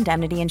fixed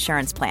indemnity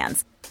insurance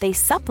plans. They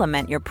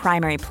supplement your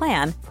primary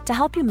plan to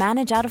help you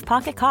manage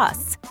out-of-pocket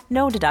costs.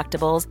 No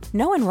deductibles,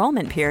 no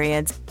enrollment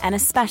periods, and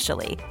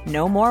especially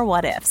no more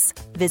what-ifs.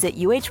 Visit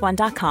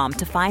uh1.com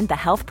to find the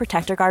Health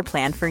Protector Guard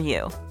plan for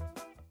you.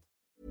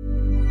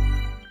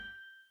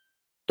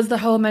 The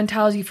whole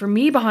mentality for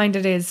me behind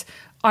it is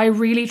I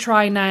really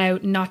try now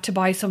not to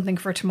buy something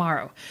for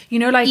tomorrow. You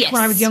know, like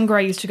when I was younger,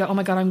 I used to go, oh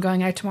my God, I'm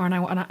going out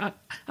tomorrow and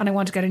I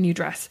want to get a new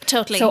dress.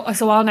 Totally.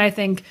 So I'll now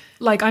think,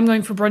 like, I'm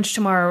going for brunch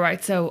tomorrow,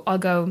 right? So I'll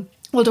go,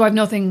 well, do I have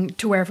nothing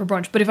to wear for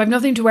brunch? But if I have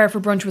nothing to wear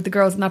for brunch with the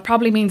girls, then that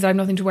probably means that I have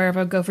nothing to wear if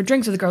I go for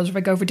drinks with the girls or if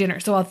I go for dinner.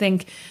 So I'll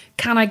think,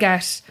 can I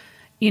get,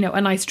 you know,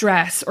 a nice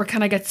dress, or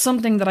can I get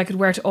something that I could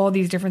wear to all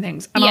these different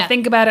things? And I'll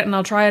think about it and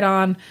I'll try it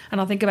on and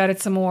I'll think about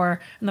it some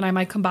more, and then I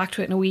might come back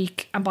to it in a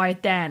week and buy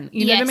it then.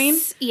 You know what I mean?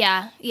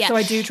 Yeah. So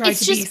I do try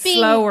to be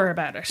slower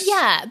about it.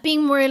 Yeah,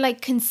 being more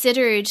like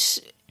considered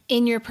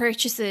in your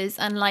purchases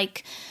and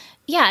like,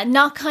 yeah,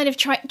 not kind of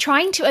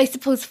trying to, I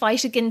suppose,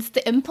 fight against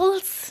the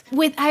impulse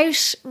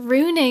without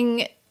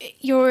ruining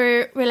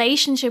your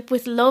relationship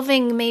with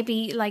loving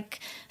maybe like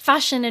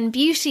fashion and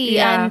beauty.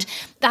 Yeah. And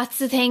that's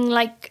the thing,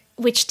 like,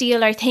 which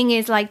deal our thing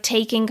is like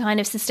taking kind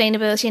of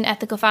sustainability and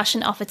ethical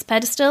fashion off its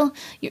pedestal.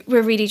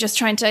 We're really just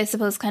trying to, I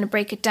suppose, kind of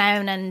break it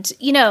down and,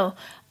 you know,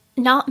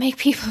 not make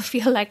people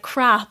feel like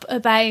crap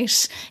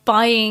about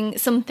buying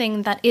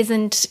something that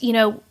isn't, you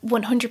know,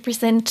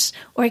 100%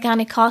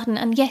 organic cotton.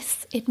 And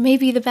yes, it may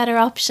be the better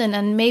option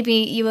and maybe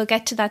you will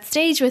get to that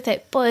stage with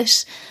it,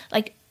 but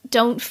like,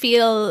 don't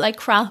feel like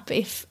crap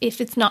if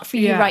it's not for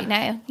you right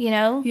now, you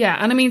know? Yeah,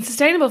 and I mean,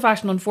 sustainable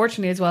fashion,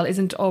 unfortunately, as well,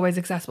 isn't always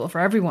accessible for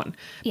everyone.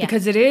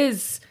 Because it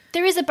is...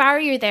 There is a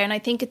barrier there, and I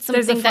think it's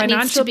something that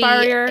needs to be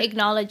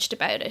acknowledged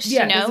about it,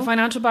 yeah, you know? There's a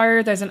financial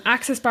barrier, there's an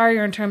access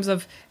barrier in terms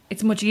of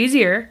it's much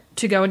easier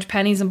to go into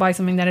Penneys and buy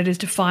something than it is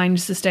to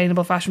find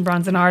sustainable fashion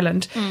brands in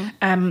Ireland.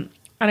 And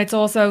it's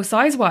also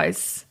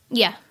size-wise.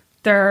 Yeah.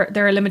 There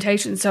are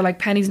limitations. So like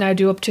Penneys now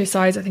do up to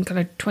size, I think, kind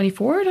of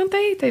 24, don't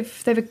they?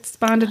 They've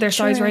expanded their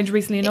size range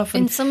recently enough.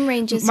 In some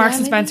ranges, Marks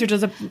and Spencer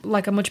does a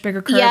much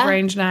bigger curve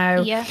range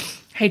now. Yeah.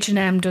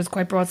 H&M does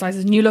quite broad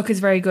sizes. New Look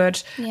is very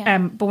good.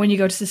 But when you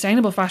go to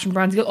sustainable fashion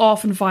brands, I'll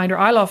often find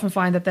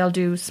that they'll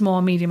do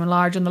small, medium and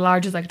large, and the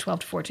large is like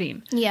 12 to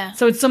 14. Yeah.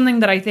 So it's something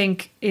that I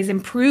think is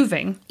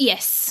improving.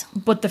 Yes.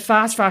 But the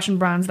fast fashion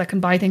brands that can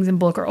buy things in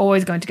bulk are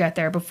always going to get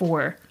there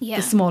before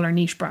the smaller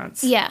niche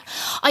brands. Yeah.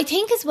 I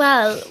think as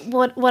well,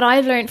 what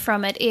I've learned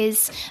from it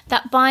is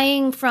that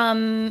buying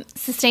from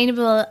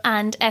sustainable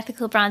and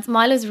ethical brands,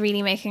 Milo's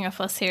really making a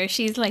fuss here.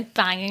 She's like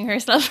banging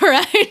herself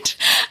around.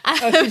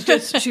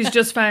 She's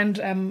just found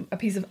a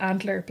piece of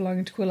antler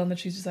belonging to Quillan that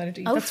she's decided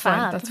to eat. That's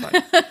fine.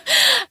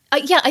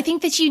 I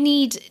think that you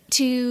need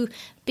to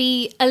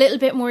be a little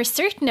bit more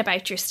certain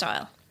about your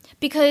style,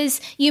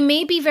 because you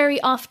may be very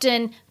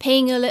often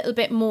paying a little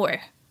bit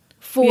more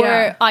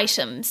for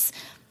items.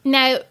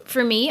 Now,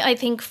 for me, I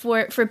think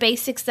for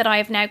basics that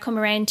I've now come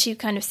around to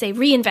kind of say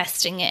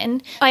reinvesting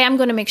in, I am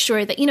going to make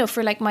sure that, you know,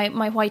 for like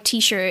my white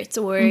t-shirts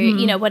or,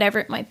 you know, whatever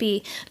it might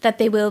be, that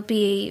they will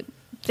be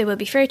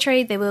fair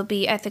trade, they will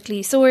be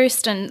ethically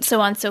sourced and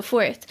so on and so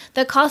forth.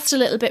 They'll cost a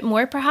little bit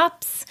more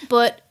perhaps,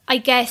 but I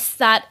guess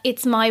that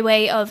it's my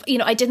way of, you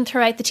know, I didn't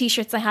throw out the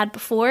t-shirts I had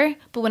before,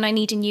 but when I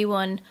need a new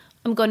one,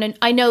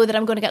 I know that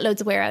I'm going to get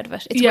loads of wear out of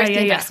it. It's worth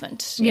the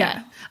investment.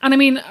 Yeah. And I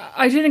mean,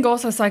 I do think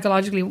also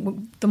psychologically,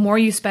 the more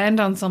you spend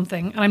on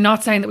something, and I'm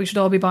not saying that we should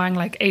all be buying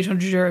like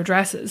 800 euro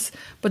dresses,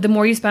 but the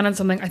more you spend on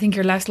something, I think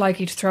you're less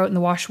likely to throw it in the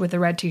wash with a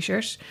red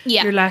t-shirt.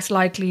 Yeah. You're less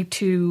likely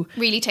to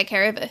really take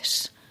care of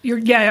it.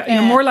 You're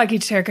more likely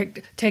to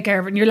take care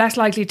of it, and you're less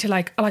likely to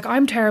like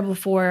I'm terrible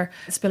for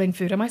spilling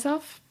food on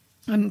myself.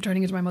 I'm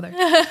turning into my mother.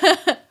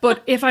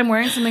 But if I'm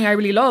wearing something I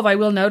really love, I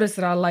will notice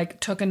that I'll like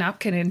tuck a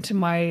napkin into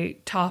my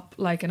top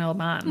like an old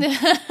man.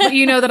 But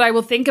you know that I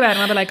will think about it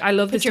and I'll be like, I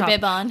love this top. Put your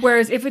bib on.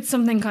 Whereas if it's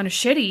something kind of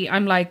shitty,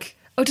 I'm like,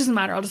 oh, it doesn't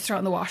matter. I'll just throw it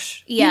in the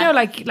wash. Yeah. You know,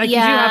 like you do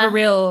have a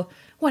real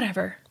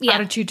whatever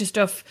attitude to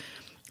stuff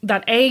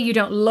that A, you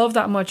don't love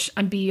that much,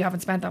 and B, you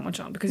haven't spent that much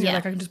on because you're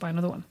like, I can just buy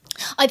another one.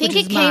 I think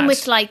it came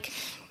with like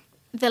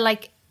the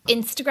like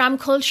Instagram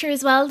culture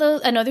as well, though.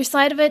 Another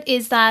side of it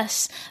is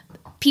that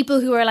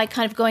people who are like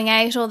kind of going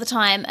out all the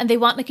time and they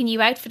want like a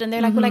new outfit and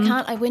they're like, well,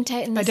 I went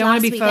out in this I don't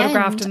want to be weekend,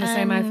 photographed in the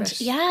same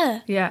outfit.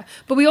 Yeah.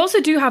 But we also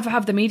do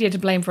have the media to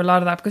blame for a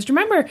lot of that, because do you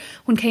remember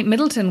when Kate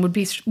Middleton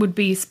would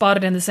be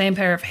spotted in the same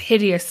pair of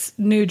hideous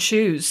nude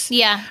shoes?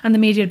 Yeah. And the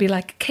media would be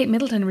like, Kate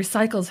Middleton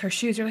recycles her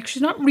shoes. You're like,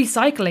 she's not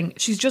recycling.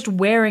 She's just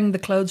wearing the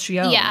clothes she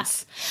owns. Yeah.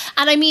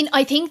 And I mean,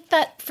 I think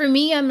that for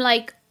me, I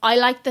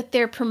like that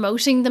they're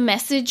promoting the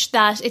message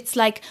that it's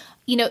like,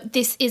 you know,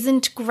 this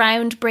isn't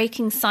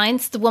groundbreaking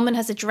science. The woman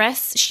has a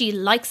dress. She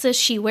likes it.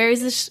 She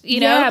wears it,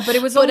 you know. Yeah, but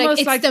it was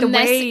almost like the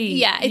way...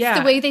 Yeah, it's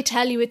the way they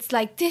tell you. It's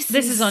like, this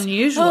is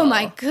unusual. Oh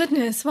my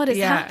goodness, what is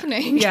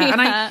happening?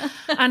 Yeah,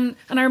 and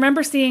I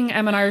remember seeing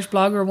an Irish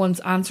blogger once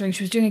answering.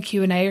 She was doing a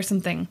Q&A or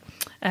something.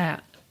 I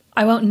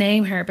won't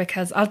name her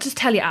because I'll just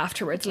tell you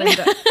afterwards,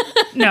 Linda.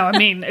 No, I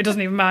mean, it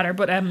doesn't even matter.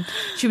 But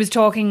she was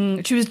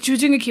talking... She was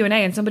doing a Q&A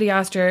and somebody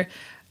asked her,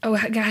 oh,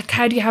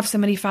 how do you have so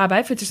many fab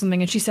outfits or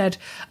something? And she said,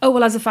 oh,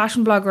 well, as a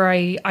fashion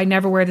blogger, I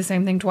never wear the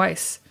same thing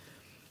twice.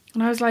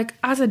 And I was like,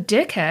 as a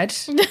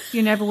dickhead,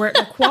 you never wear...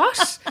 Like,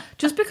 what?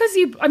 Just because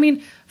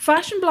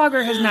fashion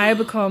blogger has now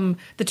become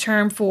the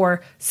term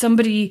for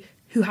somebody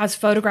who has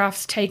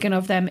photographs taken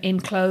of them in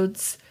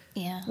clothes.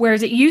 Yeah.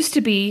 Whereas it used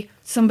to be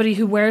somebody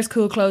who wears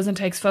cool clothes and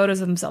takes photos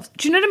of themselves.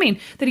 Do you know what I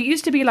mean? That it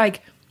used to be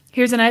like,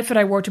 here's an outfit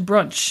I wore to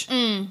brunch.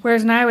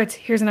 Whereas now it's,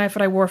 here's an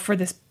outfit I wore for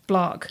this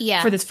blog,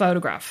 for this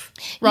photograph,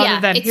 rather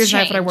than here's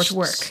an outfit I wore to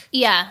work.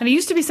 Yeah. And it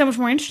used to be so much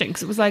more interesting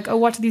because it was like, oh,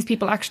 what do these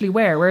people actually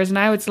wear? Whereas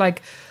now it's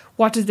like,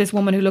 what does this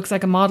woman who looks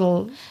like a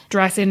model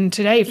dress in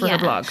today for her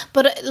blog?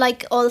 But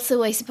like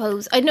also, I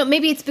suppose, I don't know,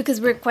 maybe it's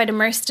because we're quite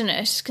immersed in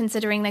it,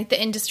 considering like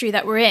the industry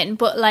that we're in.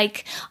 But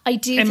like, I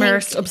do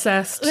immersed,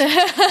 obsessed,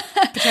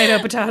 potato.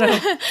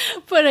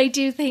 But I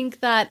do think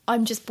that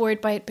I'm just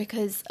bored by it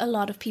because a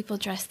lot of people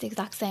dress the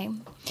exact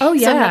same. Oh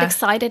yeah, so I'm not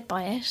excited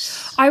by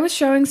it. I was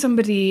showing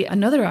somebody,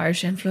 another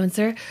Irish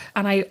influencer,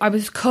 and I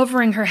was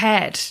covering her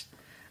head,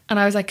 and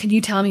I was like, "Can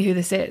you tell me who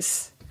this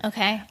is?"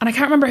 Okay. And I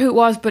can't remember who it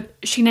was, but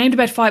she named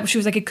about 5. She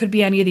was like, it could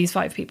be any of these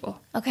 5 people.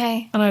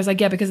 Okay. And I was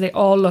like, yeah, because they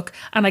all look,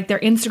 and like their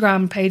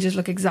Instagram pages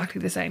look exactly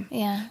the same.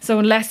 Yeah. So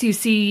unless you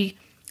see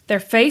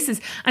their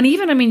faces, and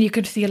even, I mean, you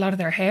could see a lot of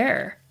their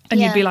hair, and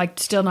you'd be like,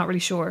 still not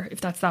really sure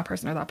if that's that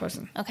person or that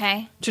person.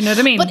 Okay. Do you know what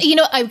I mean? But, you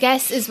know, I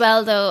guess as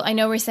well, though, I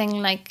know we're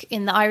saying like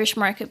in the Irish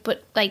market,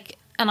 but like,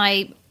 and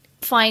I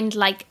find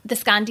like the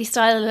Scandi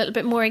style a little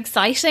bit more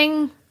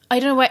exciting. I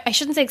don't know why I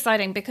shouldn't say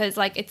exciting because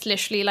like it's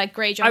literally like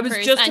grey jumpers. I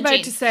was just and about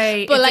jeans. to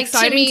say, but it's like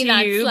exciting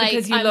to you like,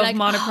 because you I'm love like,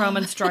 monochrome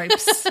and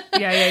stripes.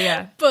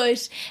 Yeah.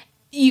 But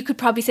you could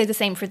probably say the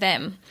same for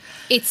them.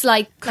 It's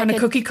like kind of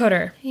cookie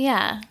cutter.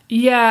 Yeah.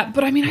 Yeah,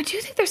 but I mean, I do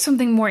think there's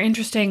something more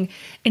interesting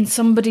in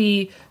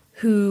somebody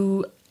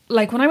who,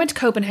 like when I went to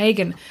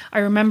Copenhagen, I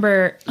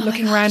remember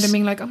looking around and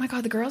being like, oh my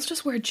God, the girls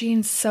just wear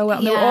jeans so well.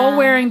 And they were all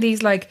wearing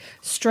these like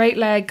straight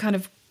leg kind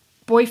of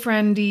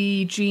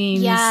boyfriendy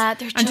jeans,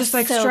 they're and just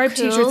like so striped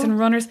cool. t-shirts and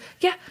runners,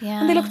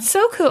 and they looked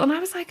so cool. And I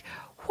was like,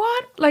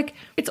 what? Like,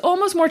 it's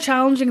almost more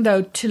challenging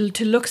though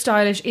to look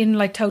stylish in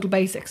like total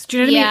basics. Do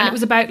you know what I mean? And it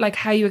was about like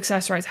how you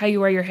accessorize, how you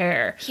wear your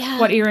hair,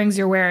 what earrings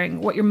you're wearing,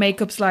 what your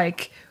makeup's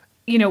like.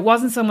 You know, it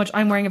wasn't so much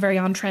I'm wearing a very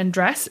on-trend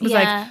dress. It was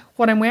like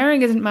what I'm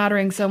wearing isn't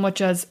mattering so much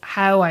as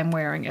how I'm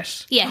wearing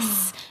it.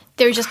 Yes.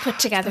 They're just put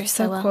together That's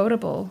so well.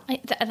 Quotable.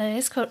 That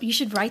is quote. You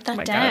should write that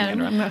God,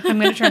 down. I'm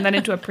going to turn that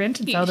into a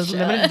print and sell it as a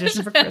limited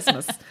edition for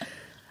Christmas.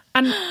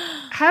 And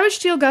how is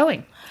Steele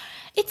going?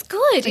 It's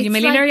good. Are you a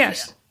millionaire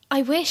yet?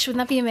 I wish. Wouldn't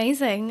that be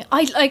amazing?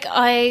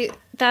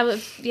 That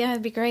would,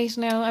 it'd be great.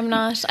 No, I'm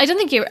not. I don't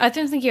think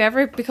you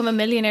ever become a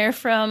millionaire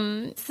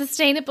from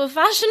sustainable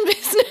fashion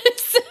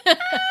business.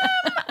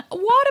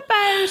 What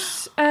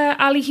about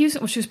Ali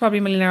Houston? Well, she was probably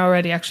a millionaire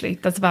already, actually.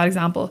 That's a bad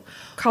example.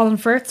 Colin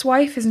Firth's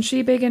wife, isn't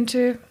she big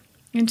into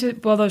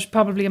well, there's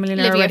probably a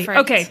millionaire Olivia already. Firth.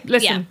 Okay,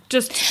 listen,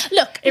 just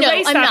look,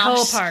 erase I'm that not.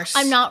 whole part.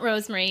 I'm not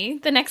Rosemary.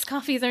 The next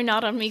coffees are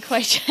not on me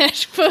quite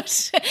yet,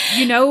 but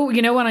you know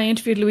when I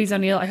interviewed Louise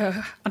O'Neill,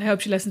 and I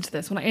hope she listened to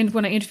this. When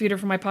I interviewed her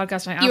for my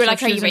podcast, and I asked you were her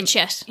like, "Are you rich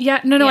yet?" Yeah,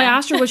 no. I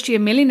asked her, was she a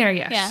millionaire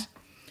yet? Yeah,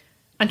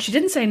 and she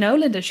didn't say no,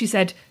 Linda. She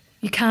said,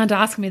 "You can't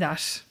ask me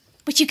that."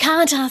 But you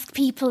can't ask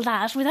people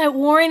that without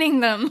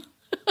warning them.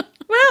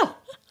 Well,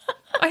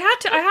 I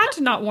had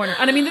to not warn her.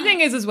 And I mean, the thing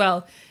is as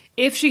well,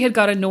 if she had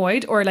got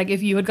annoyed, or like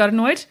if you had got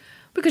annoyed,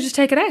 we could just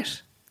take it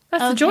out.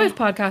 That's the joy of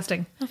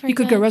podcasting. You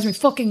could go, Rosemary,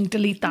 fucking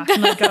delete that.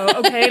 And I'd go,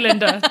 okay,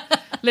 Linda.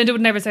 Linda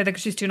would never say that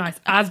because she's too nice,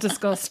 as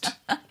discussed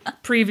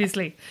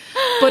previously.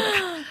 But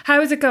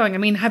how is it going? I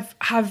mean,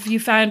 have you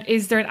found,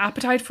 is there an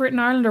appetite for it in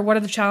Ireland, or what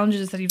are the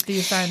challenges that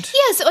you've found?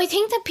 Yeah, so I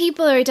think that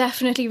people are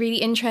definitely really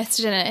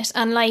interested in it.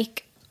 And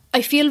like,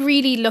 I feel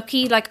really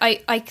lucky. Like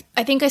I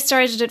think I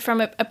started it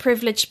from a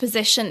privileged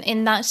position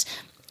in that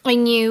I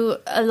knew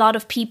a lot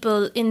of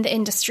people in the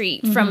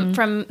industry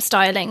from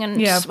styling and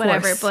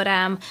whatever. Course.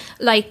 But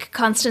like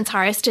Constance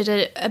Harris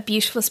did a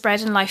beautiful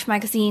spread in Life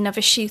magazine of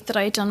a shoot that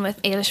I had done with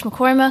Ailish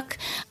McCormack.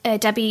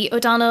 Debbie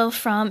O'Donnell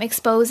from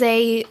Expose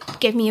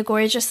gave me a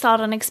gorgeous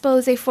thought on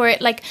Expose for it.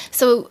 Like,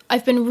 so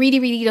I've been really,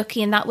 really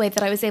lucky in that way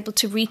that I was able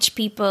to reach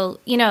people,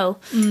 you know.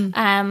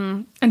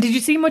 And did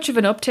you see much of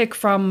an uptick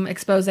from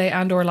Expose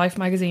and or Life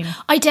magazine?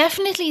 I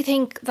definitely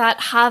think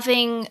that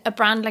having a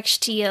brand like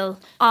Stiel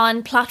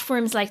on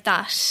platforms like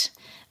that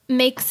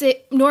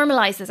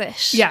normalizes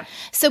it. Yeah.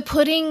 So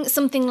putting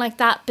something like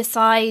that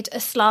beside a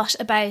slot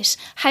about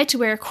how to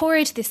wear a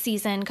cord this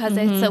season because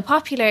it's so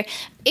popular,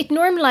 it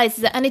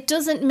normalizes it, and it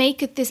doesn't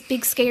make it this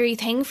big scary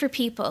thing for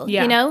people,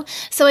 you know?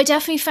 So I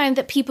definitely found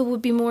that people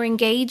would be more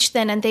engaged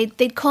then, and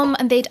they'd come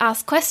and they'd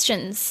ask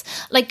questions.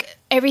 Like,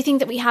 everything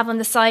that we have on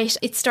the site,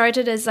 it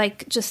started as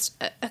like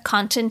just a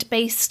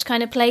content-based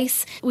kind of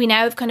place. We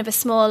now have kind of a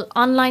small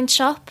online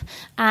shop,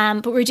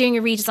 but we're doing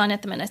a redesign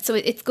at the minute. So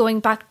it's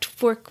going back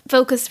to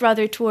focus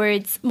rather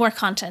towards more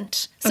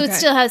content. So it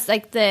still has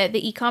like the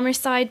e-commerce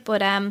side,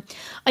 but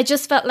I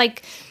just felt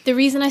like the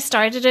reason I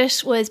started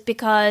it was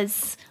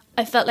because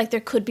I felt like there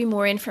could be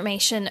more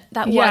information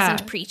that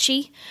wasn't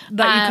preachy.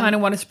 That you kind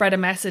of want to spread a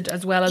message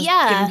as well as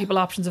giving people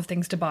options of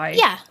things to buy.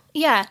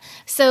 Yeah.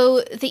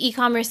 So the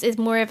e-commerce is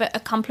more of a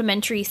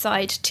complementary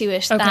side to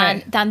it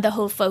than the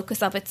whole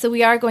focus of it. So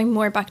we are going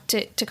more back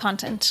to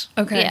content.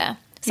 Okay. Yeah.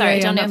 Sorry, I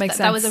don't know if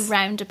that was a sense.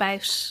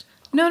 roundabout.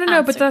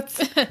 No, but that's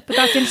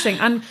interesting.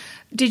 And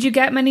did you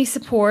get many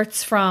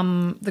supports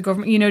from the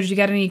government? You know, did you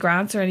get any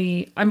grants or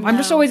any? I'm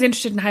just always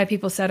interested in how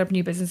people set up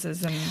new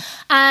businesses.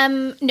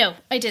 And no,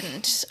 I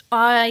didn't.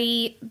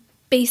 I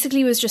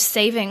basically was just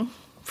saving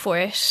for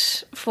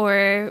it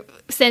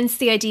since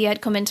the idea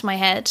had come into my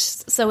head.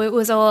 So it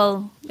was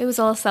all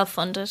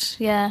self-funded.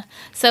 Yeah.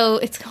 So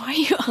it's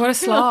what a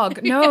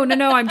slog. No.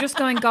 I'm just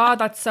going, God,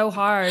 that's so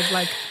hard.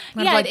 Like,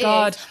 I'm like,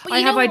 God, I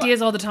have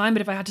ideas all the time,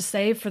 but if I had to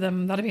save for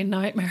them, that'd be a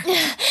nightmare.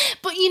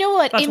 But you know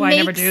what? That's why I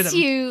never do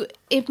them.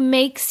 It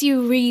makes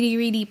you really,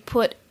 really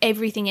put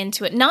everything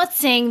into it. Not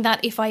saying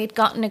that if I had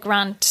gotten a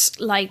grant,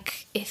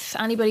 like if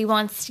anybody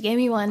wants to give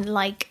me one,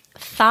 like,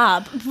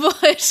 fab,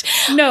 but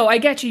no, I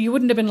get you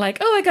wouldn't have been like,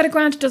 oh, I got a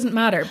grant, it doesn't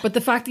matter, but the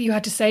fact that you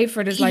had to save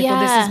for it is like, well,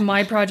 this is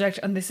my project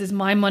and this is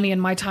my money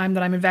and my time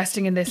that I'm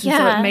investing in this, and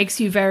so it makes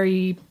you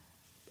very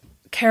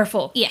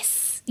careful.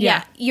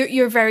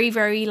 You're very,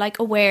 very like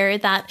aware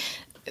that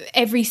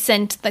every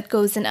cent that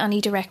goes in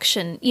any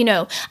direction, you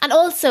know. And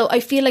also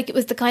I feel like it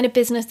was the kind of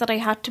business that I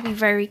had to be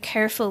very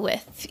careful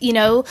with, you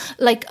know,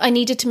 like I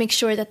needed to make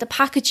sure that the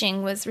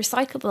packaging was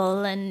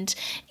recyclable and,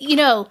 you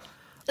know,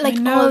 like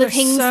all the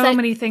things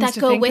that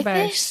go with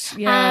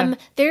it.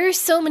 There are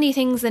so many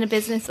things in a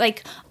business.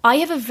 Like I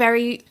have a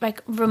very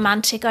like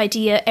romantic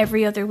idea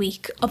every other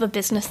week of a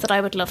business that I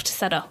would love to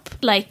set up.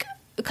 Like,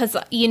 because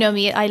you know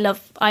me, I love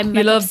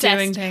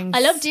doing things. I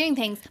love doing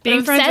things.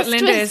 Being friends with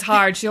Linda is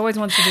hard. She always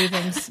wants to do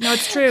things. No,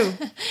 it's true.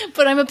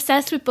 But I'm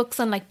obsessed with books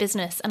on like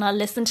business, and I'll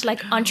listen to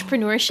like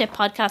entrepreneurship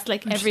podcasts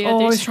like every other.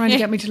 Always trying to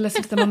get me to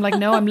listen to them. I'm like,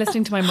 no, I'm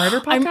listening to my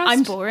murder podcast.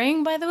 I'm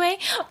boring, by the way,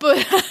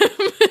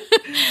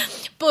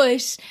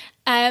 but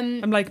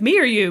I'm like, me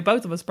or you,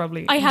 both of us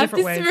probably. I have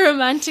this ways.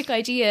 romantic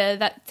idea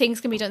that things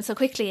can be done so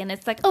quickly, and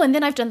it's like, oh, and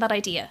then I've done that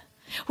idea.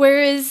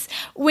 Whereas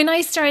when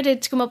I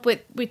started to come up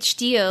with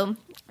Stiel,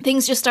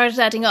 things just started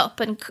adding up,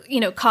 and you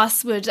know,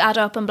 costs would add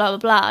up and blah blah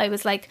blah. I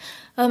was like,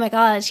 oh my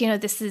god, you know,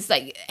 this is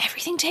like,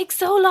 everything takes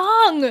so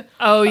long.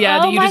 Oh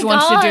yeah, you just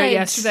wanted to do it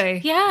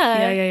yesterday.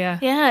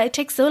 Yeah, it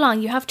takes so long.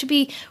 You have to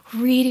be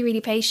really,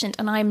 really patient,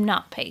 and I'm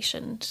not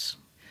patient.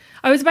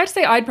 I was about to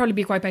say I'd probably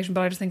be quite patient,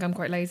 but I just think I'm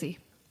quite lazy.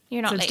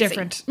 You're not so it's lazy.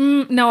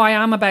 Different. No, I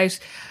am about,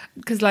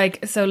 because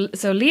like, so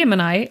Liam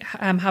and I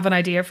have an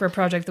idea for a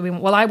project that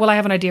I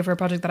have an idea for a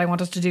project that I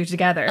want us to do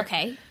together.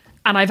 Okay.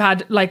 And I've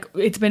had, like,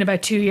 it's been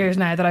about 2 years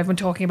now that I've been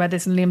talking about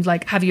this, and Liam's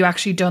like, have you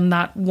actually done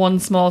that one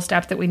small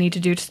step that we need to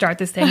do to start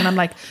this thing? And I'm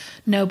like,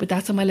 no, but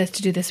that's on my list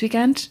to do this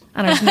weekend,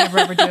 and I just never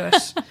ever do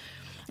it.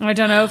 And I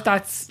don't know if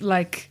that's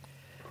like,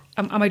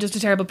 am I just a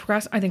terrible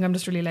procrastinator? I think I'm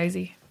just really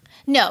lazy.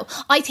 No,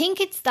 I think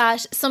it's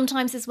that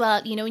sometimes as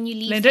well, you know, when you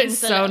leave Linda things is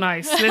so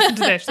nice. Listen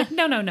to this. Like,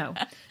 no. You're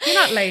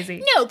not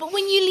lazy. No, but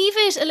when you leave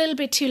it a little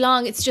bit too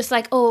long, it's just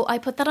like, oh, I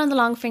put that on the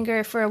long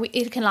finger for a week.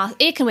 It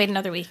can wait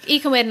another week.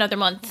 It can wait another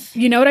month.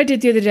 You know what I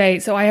did the other day?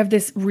 So I have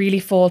this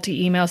really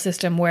faulty email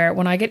system where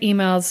when I get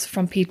emails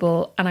from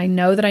people and I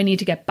know that I need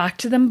to get back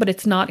to them, but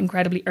it's not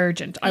incredibly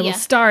urgent, I will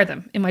star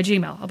them in my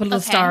Gmail. I'll put a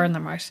little star in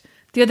them, right?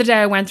 The other day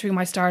I went through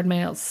my starred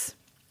mails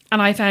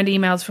and I found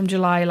emails from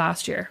July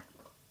last year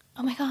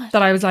Oh my God.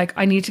 that I was like,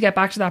 I need to get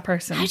back to that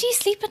person. How do you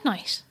sleep at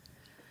night?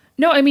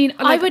 No, I mean,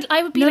 I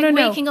would be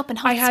waking up in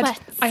hot sweats.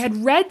 I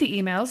had read the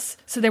emails,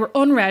 so they were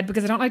unread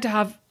because I don't like to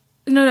have.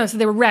 No, so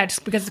they were read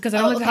because I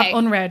don't like to have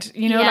unread.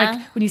 You know, Yeah.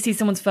 like when you see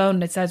someone's phone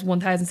and it says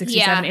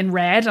 1067 Yeah. in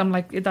red, I'm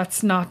like,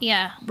 that's not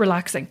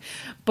relaxing.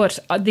 But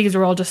these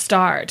are all just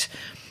starred.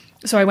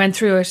 So I went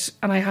through it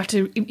and I had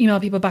to email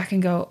people back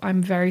and go,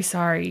 I'm very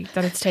sorry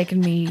that it's taken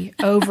me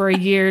over a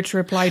year to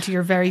reply to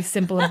your very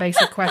simple and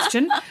basic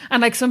question.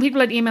 And like some people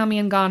had emailed me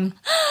and gone,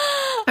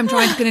 I'm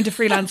trying to get into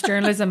freelance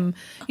journalism.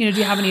 You know, do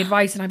you have any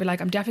advice? And I'd be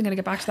like, I'm definitely going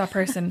to get back to that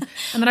person.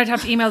 And then I'd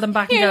have to email them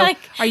back and You're go, like-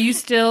 are you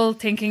still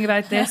thinking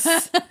about this?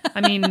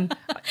 I mean,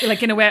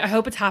 like in a way, I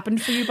hope it's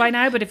happened for you by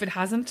now. But if it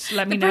hasn't,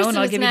 let me know and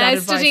I'll give you that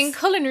advice. Studying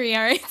culinary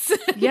arts.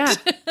 Yeah.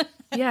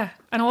 Yeah.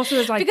 And also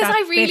there's like Because that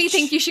I really bitch.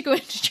 think you should go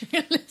into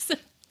journalism.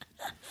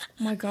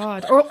 Oh my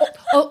God. Or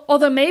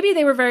although maybe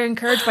they were very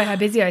encouraged by how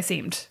busy I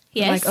seemed.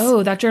 They're Yes. like,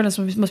 oh, that journalist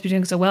must be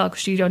doing so well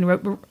because she only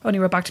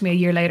wrote back to me a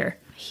year later.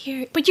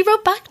 But you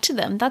wrote back to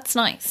them. That's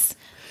nice.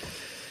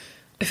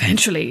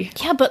 Eventually.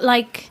 Yeah, but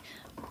like,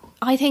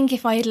 I think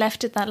if I had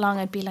left it that long,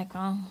 I'd be like,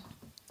 oh.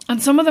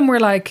 And some of them were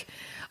like,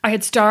 I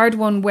had starred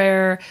one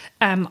where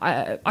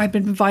I'd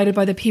been invited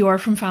by the PR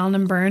from Fallon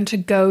and Byrne to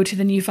go to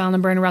the new Fallon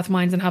and Byrne in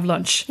Rathmines and have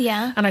lunch.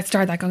 Yeah. And I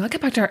started that going, I'll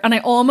get back to her. And I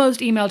almost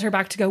emailed her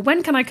back to go,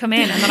 when can I come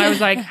in? And then I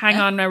was like, hang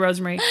on now,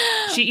 Rosemary.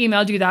 She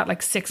emailed you that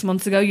like 6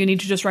 months ago. You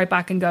need to just write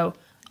back and go,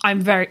 I'm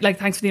very, like,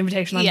 thanks for the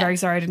invitation. I'm very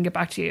sorry I didn't get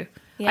back to you.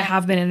 Yeah. I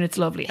have been in and it's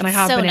lovely. And I It's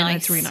have so been in and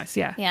nice. it's really nice.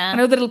 Yeah. Yeah. I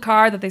know the little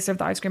car that they serve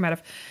the ice cream out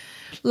of.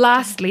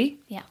 Lastly,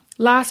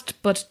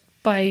 last but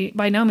by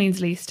no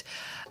means least,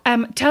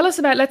 tell us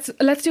about,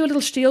 let's do a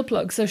little Stiel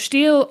plug. So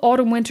Stiel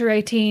Autumn Winter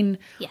 18.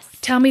 Yes.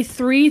 Tell me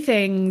 3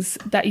 things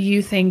that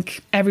you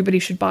think everybody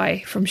should buy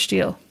from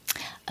Stiel.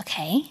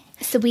 Okay.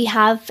 So we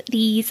have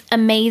these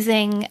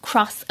amazing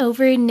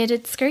crossover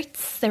knitted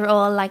skirts. They're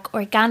all like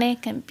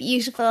organic and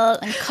beautiful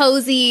and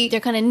cozy.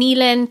 They're kind of knee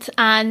length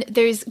and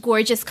there's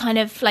gorgeous kind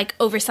of like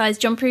oversized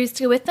jumpers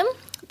to go with them.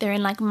 They're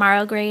in like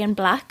marrow grey and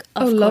black,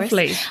 of course.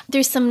 Lovely.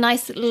 There's some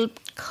nice little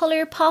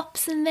colour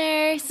pops in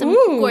there. Some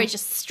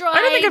gorgeous stripes.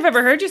 I don't think I've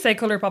ever heard you say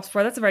colour pops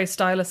before. That's a very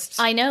stylist.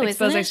 I know,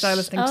 isn't it?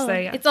 Stylist thing to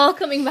say. Yeah. It's all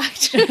coming back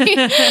to me.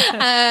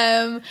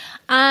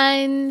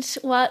 And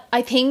what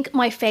I think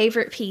my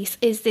favourite piece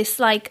is this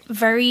like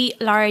very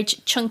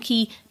large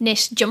chunky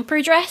knit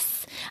jumper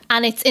dress,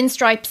 and it's in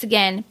stripes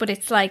again, but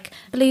it's like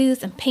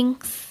blues and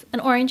pinks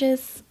and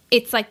oranges.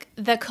 It's like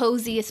the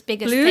coziest,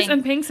 biggest Blues thing.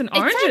 and pinks and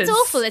oranges. It sounds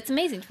awful. It's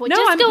amazing. Well, No,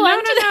 just go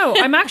on to no.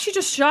 I'm actually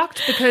just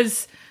shocked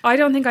because I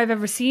don't think I've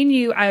ever seen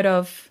you out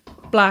of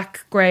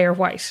black, grey or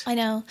white. I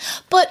know,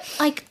 but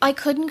I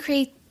couldn't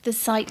create the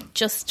site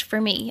just for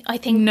me. I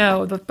think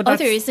but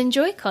that's, others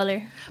enjoy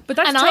colour, but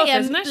that's and tough, I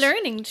am isn't it?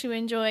 learning to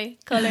enjoy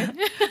colour.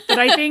 But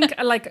I think,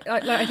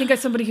 I think as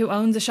somebody who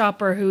owns a shop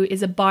or who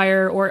is a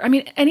buyer, or I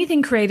mean,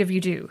 anything creative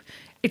you do,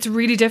 it's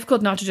really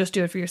difficult not to just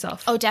do it for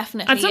yourself. Oh,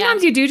 definitly. And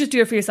sometimes you do just do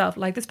it for yourself,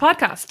 like this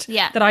podcast.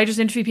 Yeah. That I just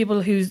interview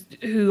people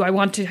who I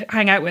want to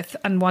hang out with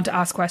and want to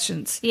ask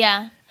questions.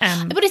 Yeah.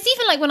 But it's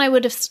even like when I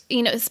would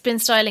have, been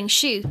styling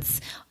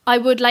shoots, I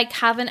would like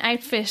have an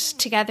outfit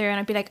together and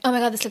I'd be like, oh my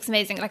God, this looks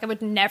amazing. Like I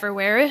would never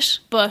wear it,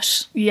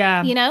 but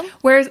Yeah. you know?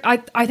 Whereas I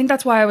think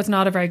that's why I was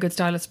not a very good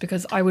stylist,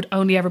 because I would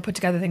only ever put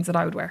together things that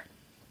I would wear.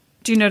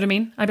 Do you know what I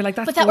mean? I'd be like,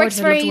 that's But that gorgeous, works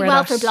I'd love to very wear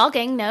well that. for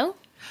blogging, no?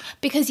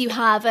 Because you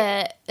have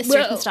a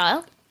certain Well,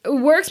 style. It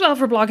works well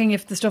for blogging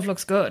if the stuff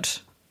looks good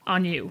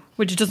on you,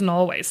 which it doesn't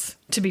always,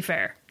 to be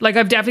fair. Like,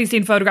 I've definitely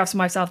seen photographs of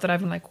myself that I've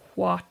been like,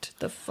 what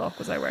the fuck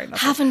was I wearing that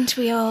for? Haven't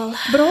we all?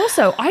 But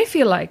also, I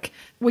feel like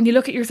when you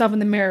look at yourself in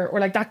the mirror, or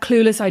like that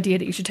clueless idea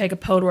that you should take a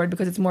Polaroid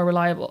because it's more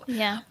reliable.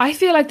 Yeah. I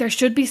feel like there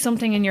should be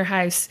something in your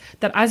house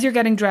that as you're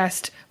getting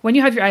dressed, when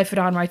you have your outfit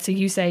on, right? So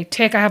you say,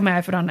 I have my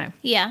outfit on now.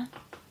 Yeah.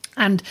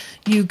 And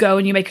you go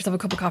and you make yourself a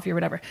cup of coffee or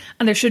whatever.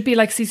 And there should be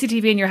like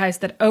CCTV in your house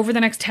that over the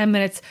next 10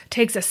 minutes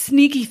takes a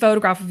sneaky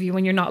photograph of you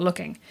when you're not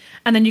looking.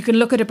 And then you can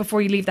look at it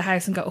before you leave the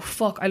house and go, oh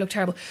fuck, I look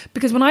terrible.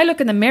 Because when I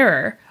look in the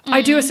mirror,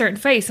 I do a certain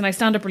face and I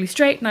stand up really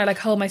straight and I like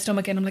hold my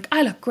stomach in. I'm like,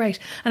 I look great.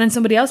 And then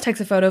somebody else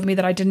takes a photo of me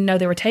that I didn't know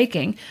they were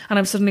taking. And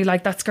I'm suddenly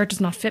like, that skirt does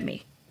not fit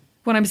me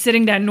when I'm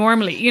sitting down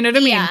normally. You know what I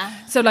mean?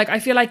 Yeah. So like, I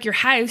feel like your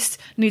house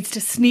needs to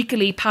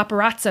sneakily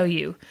paparazzo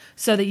you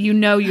so that you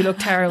know you look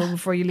terrible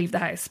before you leave the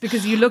house,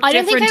 because you look I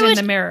don't think different I in would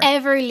the mirror.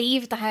 ever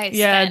leave the house.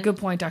 Yeah, then. good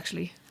point,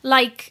 actually.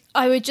 Like,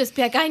 I would just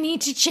be like, I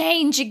need to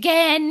change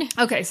again.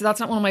 Okay, so that's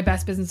not one of my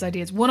best business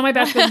ideas. One of my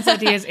best business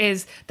ideas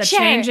is that Sure.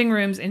 changing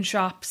rooms in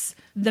shops,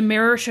 the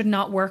mirror should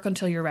not work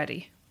until you're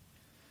ready.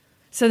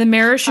 So the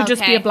mirror should just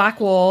be Okay. a black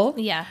wall.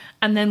 Yeah.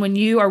 And then when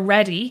you are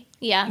ready,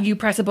 Yeah. you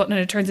press a button and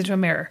it turns into a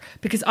mirror.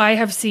 Because I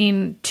have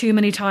seen too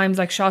many times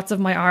like shots of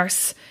my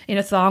arse in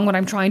a thong when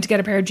I'm trying to get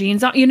a pair of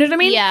jeans on. You know what I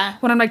mean? Yeah.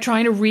 When I'm like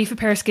trying to reef a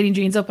pair of skinny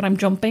jeans up and I'm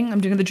jumping,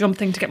 I'm doing the jump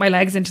thing to get my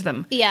legs into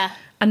them. Yeah.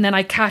 And then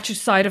I catch a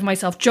side of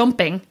myself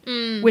jumping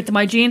with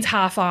my jeans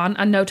half on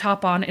and no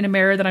top on in a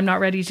mirror that I'm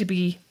not ready to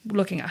be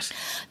looking at.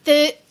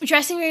 The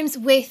dressing rooms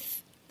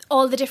with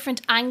all the different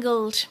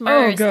angled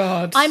mirrors. Oh,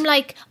 God. I'm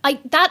like,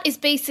 that is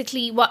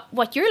basically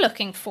what you're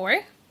looking for.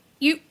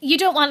 You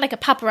don't want like a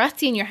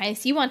paparazzi in your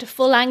house. You want a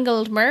full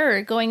angled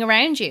mirror going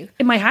around you.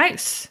 In my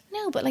house.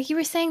 No, but like you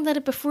were saying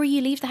that before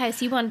you leave the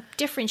house, you want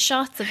different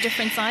shots of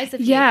different sides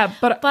of you. Yeah,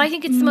 but I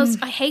think it's the most...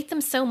 I hate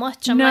them so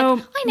much. I'm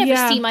like, I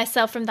never see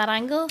myself from that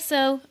angle,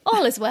 so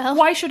all is well.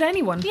 Why should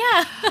anyone?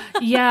 Yeah.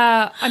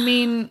 Yeah, I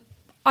mean,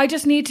 I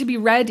just need to be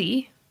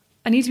ready.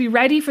 I need to be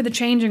ready for the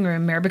changing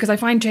room mirror because I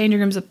find changing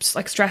rooms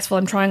like stressful.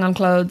 I'm trying on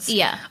clothes.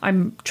 Yeah.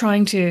 I'm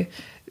trying to...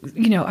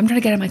 I'm trying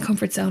to get out of my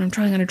comfort zone. I'm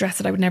trying on a dress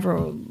that I would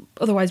never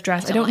otherwise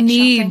dress. I don't like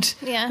need...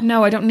 shopping. Yeah.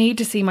 No, I don't need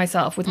to see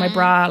myself with my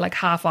bra like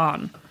half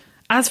on.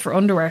 As for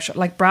underwear,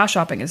 like bra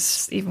shopping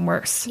is even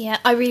worse. Yeah,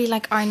 I really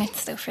like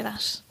Arnott's though for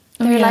that.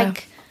 Oh, They're yeah.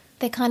 like...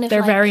 They kind of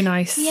They're like, very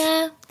nice.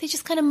 Yeah, they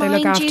just kind of They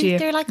mind look after you.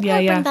 They're like, Yeah,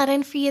 I'll yeah. bring that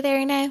in for you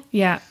there now.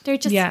 Yeah. They're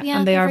just... Yeah,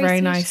 and they they're are very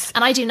sweet. nice.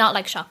 And I do not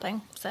like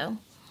shopping, so...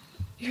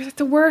 You're like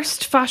the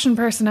worst fashion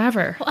person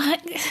ever.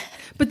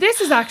 But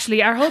this is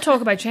actually, our whole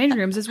talk about changing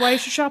rooms is why you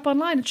should shop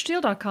online at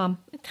Stiel.com.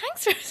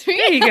 Thanks, Rosemary.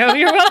 There you go.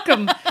 You're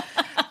welcome.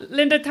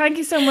 Linda, thank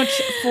you so much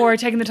for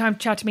taking the time to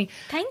chat to me.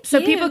 Thank So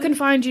you. people can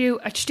find you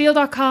at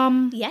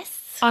Stiel.com.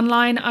 Yes.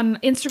 Online on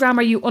Instagram,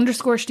 are you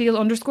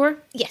 _Stiel_?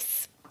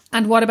 Yes.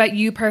 And what about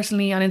you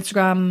personally on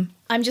Instagram?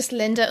 I'm just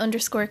Linda _Linda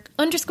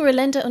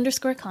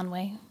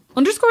 _Conway.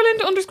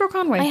 _Linda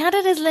 _Conway. I had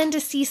it as Linda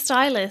C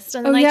Stylist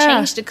and then Oh, I yeah.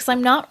 changed it because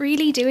I'm not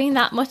really doing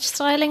that much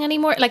styling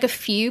anymore. Like a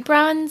few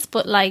brands,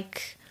 but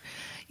like...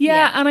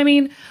 Yeah, and I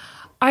mean,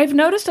 I've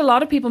noticed a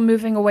lot of people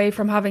moving away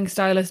from having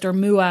stylist or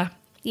MUA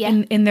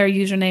in their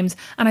usernames.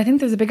 And I think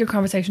there's a bigger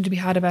conversation to be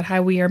had about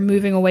how we are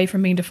moving away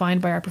from being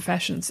defined by our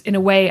professions in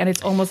a way. And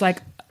it's almost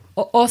like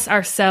us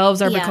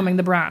ourselves are becoming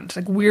the brand.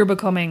 Like we're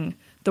becoming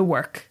the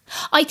work.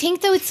 I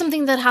think though it's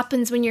something that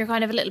happens when you're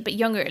kind of a little bit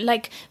younger.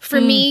 Like for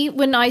me,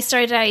 when I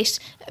started out,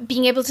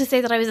 being able to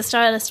say that I was a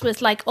stylist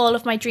was like all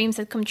of my dreams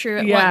had come true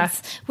at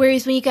once.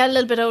 Whereas when you get a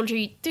little bit older,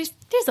 there's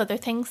other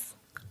things.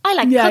 I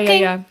like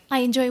cooking. Yeah. I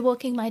enjoy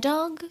walking my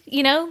dog,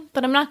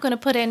 but I'm not going to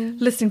put in...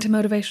 Listening to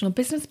motivational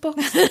business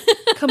books,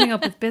 coming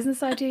up with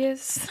business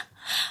ideas.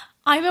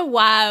 I'm a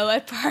wow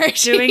at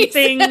parties. Doing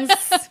things.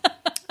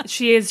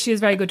 She is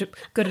very good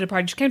at a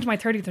party. She came to my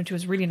 30th and she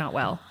was really not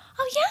well.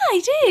 Oh yeah, I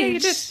did. Yeah, you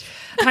did.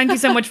 Thank you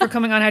so much for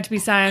coming on How to Be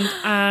Sound.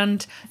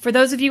 And for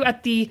those of you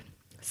at the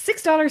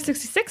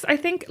 $6.66, I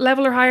think,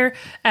 level or higher,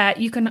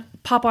 you can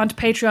pop onto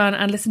Patreon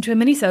and listen to a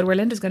mini-sode where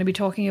Linda's going to be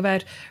talking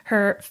about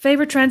her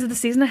favourite trends of the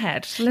season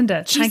ahead.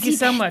 Linda, thank you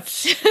so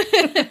much.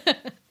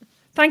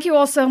 Thank you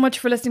all so much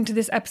for listening to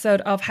this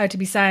episode of How to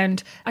Be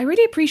Sound. I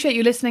really appreciate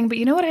you listening, but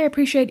you know what I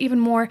appreciate even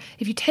more?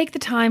 If you take the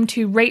time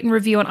to rate and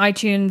review on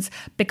iTunes,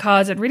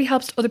 because it really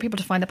helps other people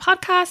to find the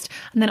podcast,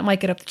 and then it might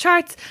get up the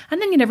charts,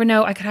 and then you never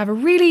know, I could have a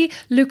really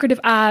lucrative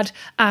ad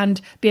and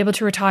be able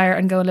to retire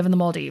and go and live in the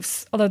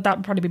Maldives. Although that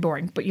would probably be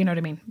boring, but you know what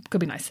I mean.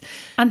 Could be nice.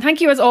 And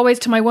thank you as always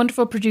to my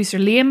wonderful producer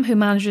Liam, who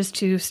manages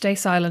to stay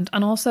silent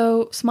and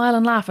also smile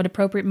and laugh at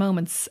appropriate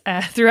moments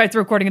throughout the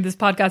recording of this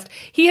podcast.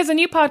 He has a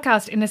new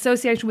podcast in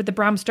association with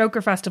the Bram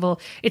Stoker Festival.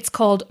 It's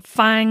called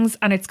Fangs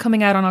and it's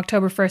coming out on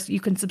October 1st. You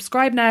can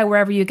subscribe now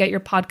wherever you get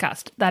your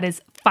podcast. That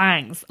is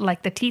Fangs,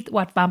 like the teeth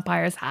what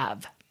vampires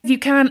have. You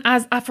can,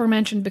 as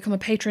aforementioned, become a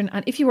patron,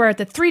 and if you are at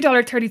the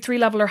 $3.33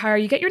 level or higher,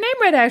 you get your name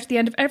read out at the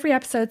end of every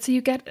episode, so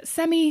you get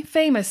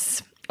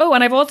semi-famous. Oh,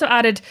 and I've also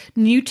added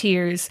new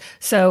tiers.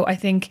 So I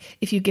think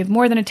if you give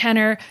more than a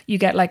tenner, you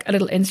get like a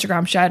little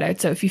Instagram shout out.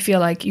 So if you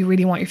feel like you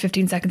really want your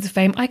 15 seconds of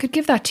fame, I could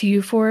give that to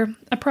you for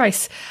a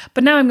price.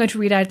 But now I'm going to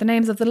read out the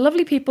names of the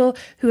lovely people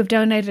who have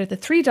donated at the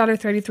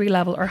 $3.33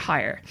 level or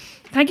higher.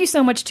 Thank you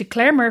so much to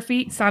Claire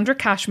Murphy, Sandra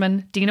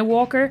Cashman, Dina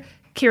Walker,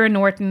 Kira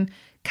Norton,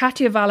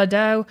 Katia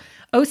Valadao,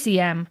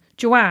 OCM,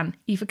 Joanne,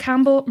 Aoife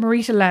Campbell,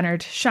 Marita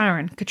Leonard,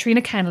 Sharon,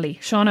 Katrina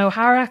Kennelly, Sean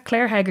O'Hara,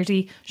 Claire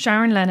Hegarty,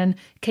 Sharon Lennon,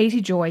 Katie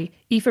Joy,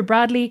 Aoife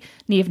Bradley,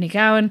 Niamh Ní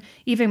Gowan,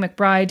 Eva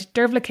McBride,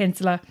 Dervla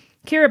Kinsella,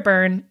 Ciara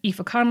Byrne,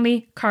 Aoife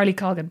Connolly, Carly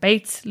Colgan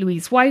Bates,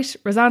 Louise White,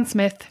 Roseanne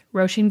Smith,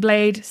 Roisin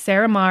Blade,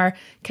 Sarah Marr,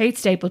 Kate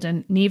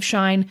Stapleton, Niamh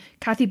Shine,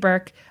 Kathy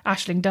Burke,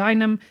 Aisling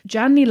Dynam,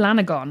 Janny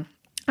Lanagon,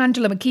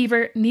 Angela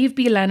McKeever, Niamh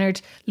B. Leonard,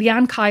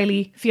 Leanne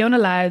Kiley, Fiona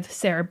Louth,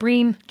 Sarah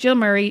Breen, Jill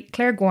Murray,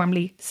 Claire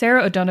Gormley,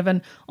 Sarah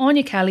O'Donovan,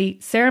 Anya Kelly,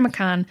 Sarah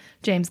McCann,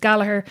 James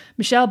Gallagher,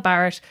 Michelle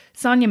Barrett,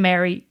 Sonia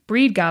Mary,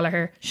 Breed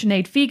Gallagher,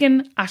 Sinead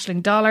Fegan,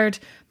 Aisling Dollard,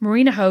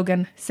 Marina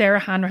Hogan, Sarah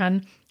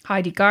Hanrahan,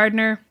 Heidi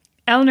Gardner,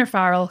 Eleanor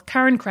Farrell,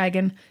 Karen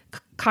Cregan,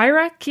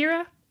 Kyra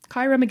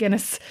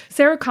McGuinness,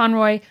 Sarah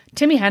Conroy,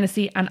 Timmy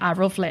Hennessy and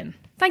Avril Flynn.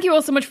 Thank you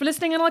all so much for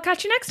listening, and I'll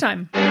catch you next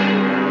time.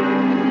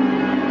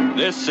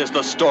 This is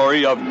the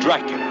story of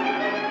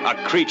Dracula,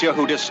 a creature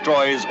who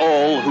destroys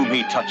all whom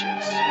he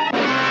touches.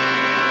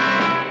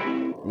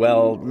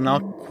 Well, not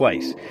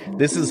quite.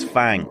 This is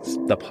Fangs,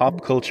 the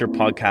pop culture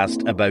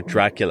podcast about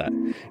Dracula.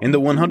 In the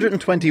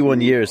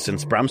 121 years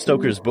since Bram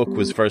Stoker's book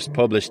was first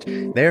published,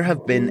 there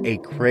have been a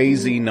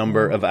crazy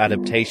number of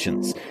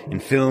adaptations. In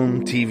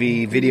film,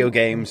 TV, video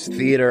games,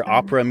 theatre,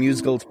 opera,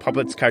 musicals,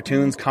 puppets,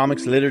 cartoons,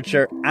 comics,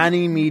 literature,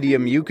 any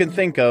medium you can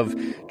think of,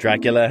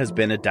 Dracula has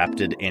been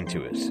adapted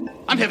into it.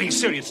 I'm having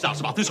serious doubts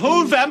about this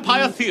whole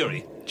vampire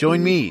theory.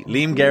 Join me,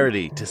 Liam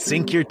Geraghty, to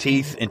sink your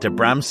teeth into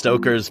Bram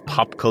Stoker's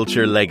pop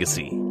culture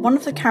legacy. One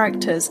of the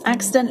characters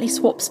accidentally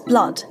swaps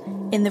blood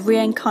in the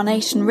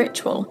reincarnation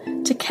ritual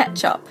to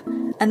ketchup,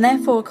 and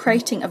therefore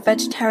creating a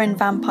vegetarian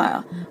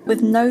vampire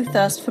with no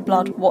thirst for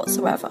blood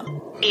whatsoever.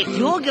 If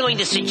you're going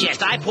to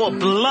suggest I pour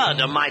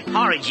blood on my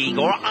porridge,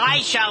 Igor,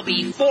 I shall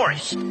be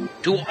forced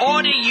to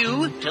order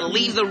you to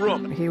leave the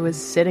room. He was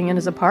sitting in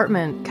his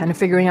apartment, kind of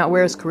figuring out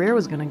where his career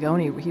was going to go,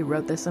 and he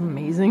wrote this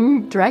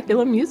amazing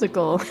Dracula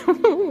musical,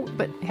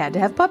 but had to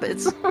have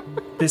puppets.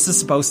 This is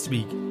supposed to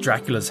be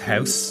Dracula's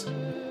house,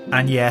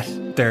 and yet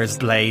there's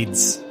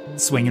blades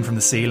swinging from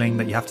the ceiling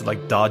that you have to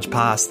like dodge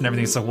past and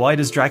everything. So why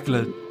does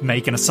Dracula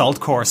make an assault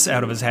course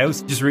out of his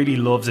house? He just really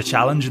loves a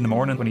challenge in the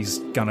morning when he's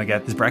gonna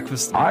get his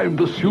breakfast. I'm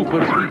the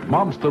super sweet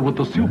monster with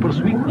the super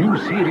sweet new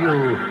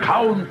cereal,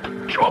 Count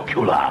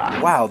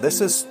Chocula. Wow, this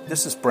is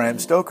Bram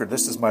Stoker.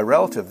 This is my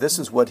relative. This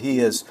is what he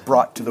has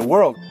brought to the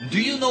world. Do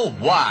you know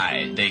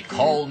why they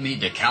call me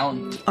the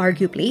Count?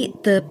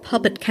 Arguably, the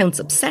puppet count's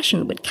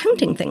obsession with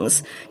counting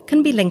things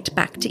can be linked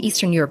back to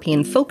Eastern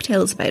European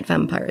folktales about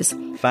vampires.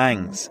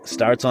 Fangs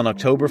starts on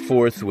October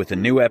 4th with a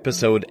new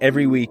episode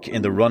every week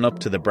in the run-up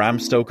to the Bram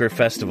Stoker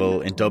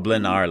Festival in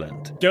Dublin,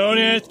 Ireland. Don't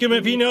ask him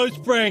if he knows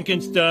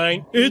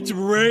Frankenstein. It's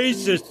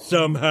racist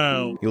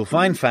somehow. You'll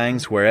find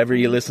Fangs wherever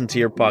you listen to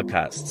your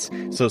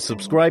podcasts, so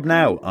subscribe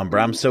now on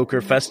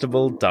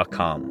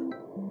BramStokerFestival.com.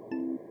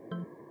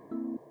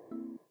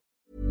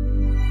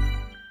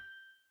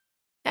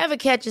 Ever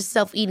catch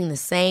yourself eating the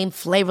same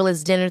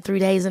flavorless dinner 3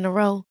 days in a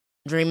row?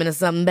 Dreaming of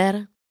something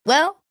better?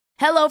 Well,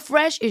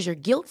 HelloFresh is your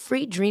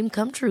guilt-free dream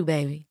come true,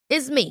 baby.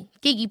 It's me,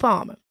 Keke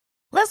Palmer.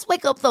 Let's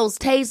wake up those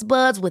taste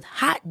buds with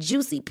hot,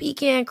 juicy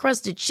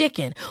pecan-crusted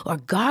chicken or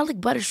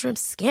garlic butter shrimp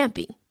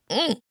scampi.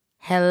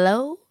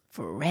 Hello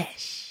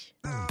Fresh.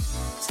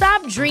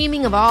 Stop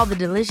dreaming of all the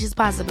delicious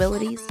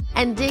possibilities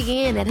and dig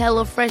in at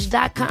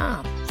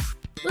HelloFresh.com.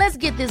 Let's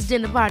get this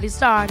dinner party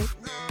started.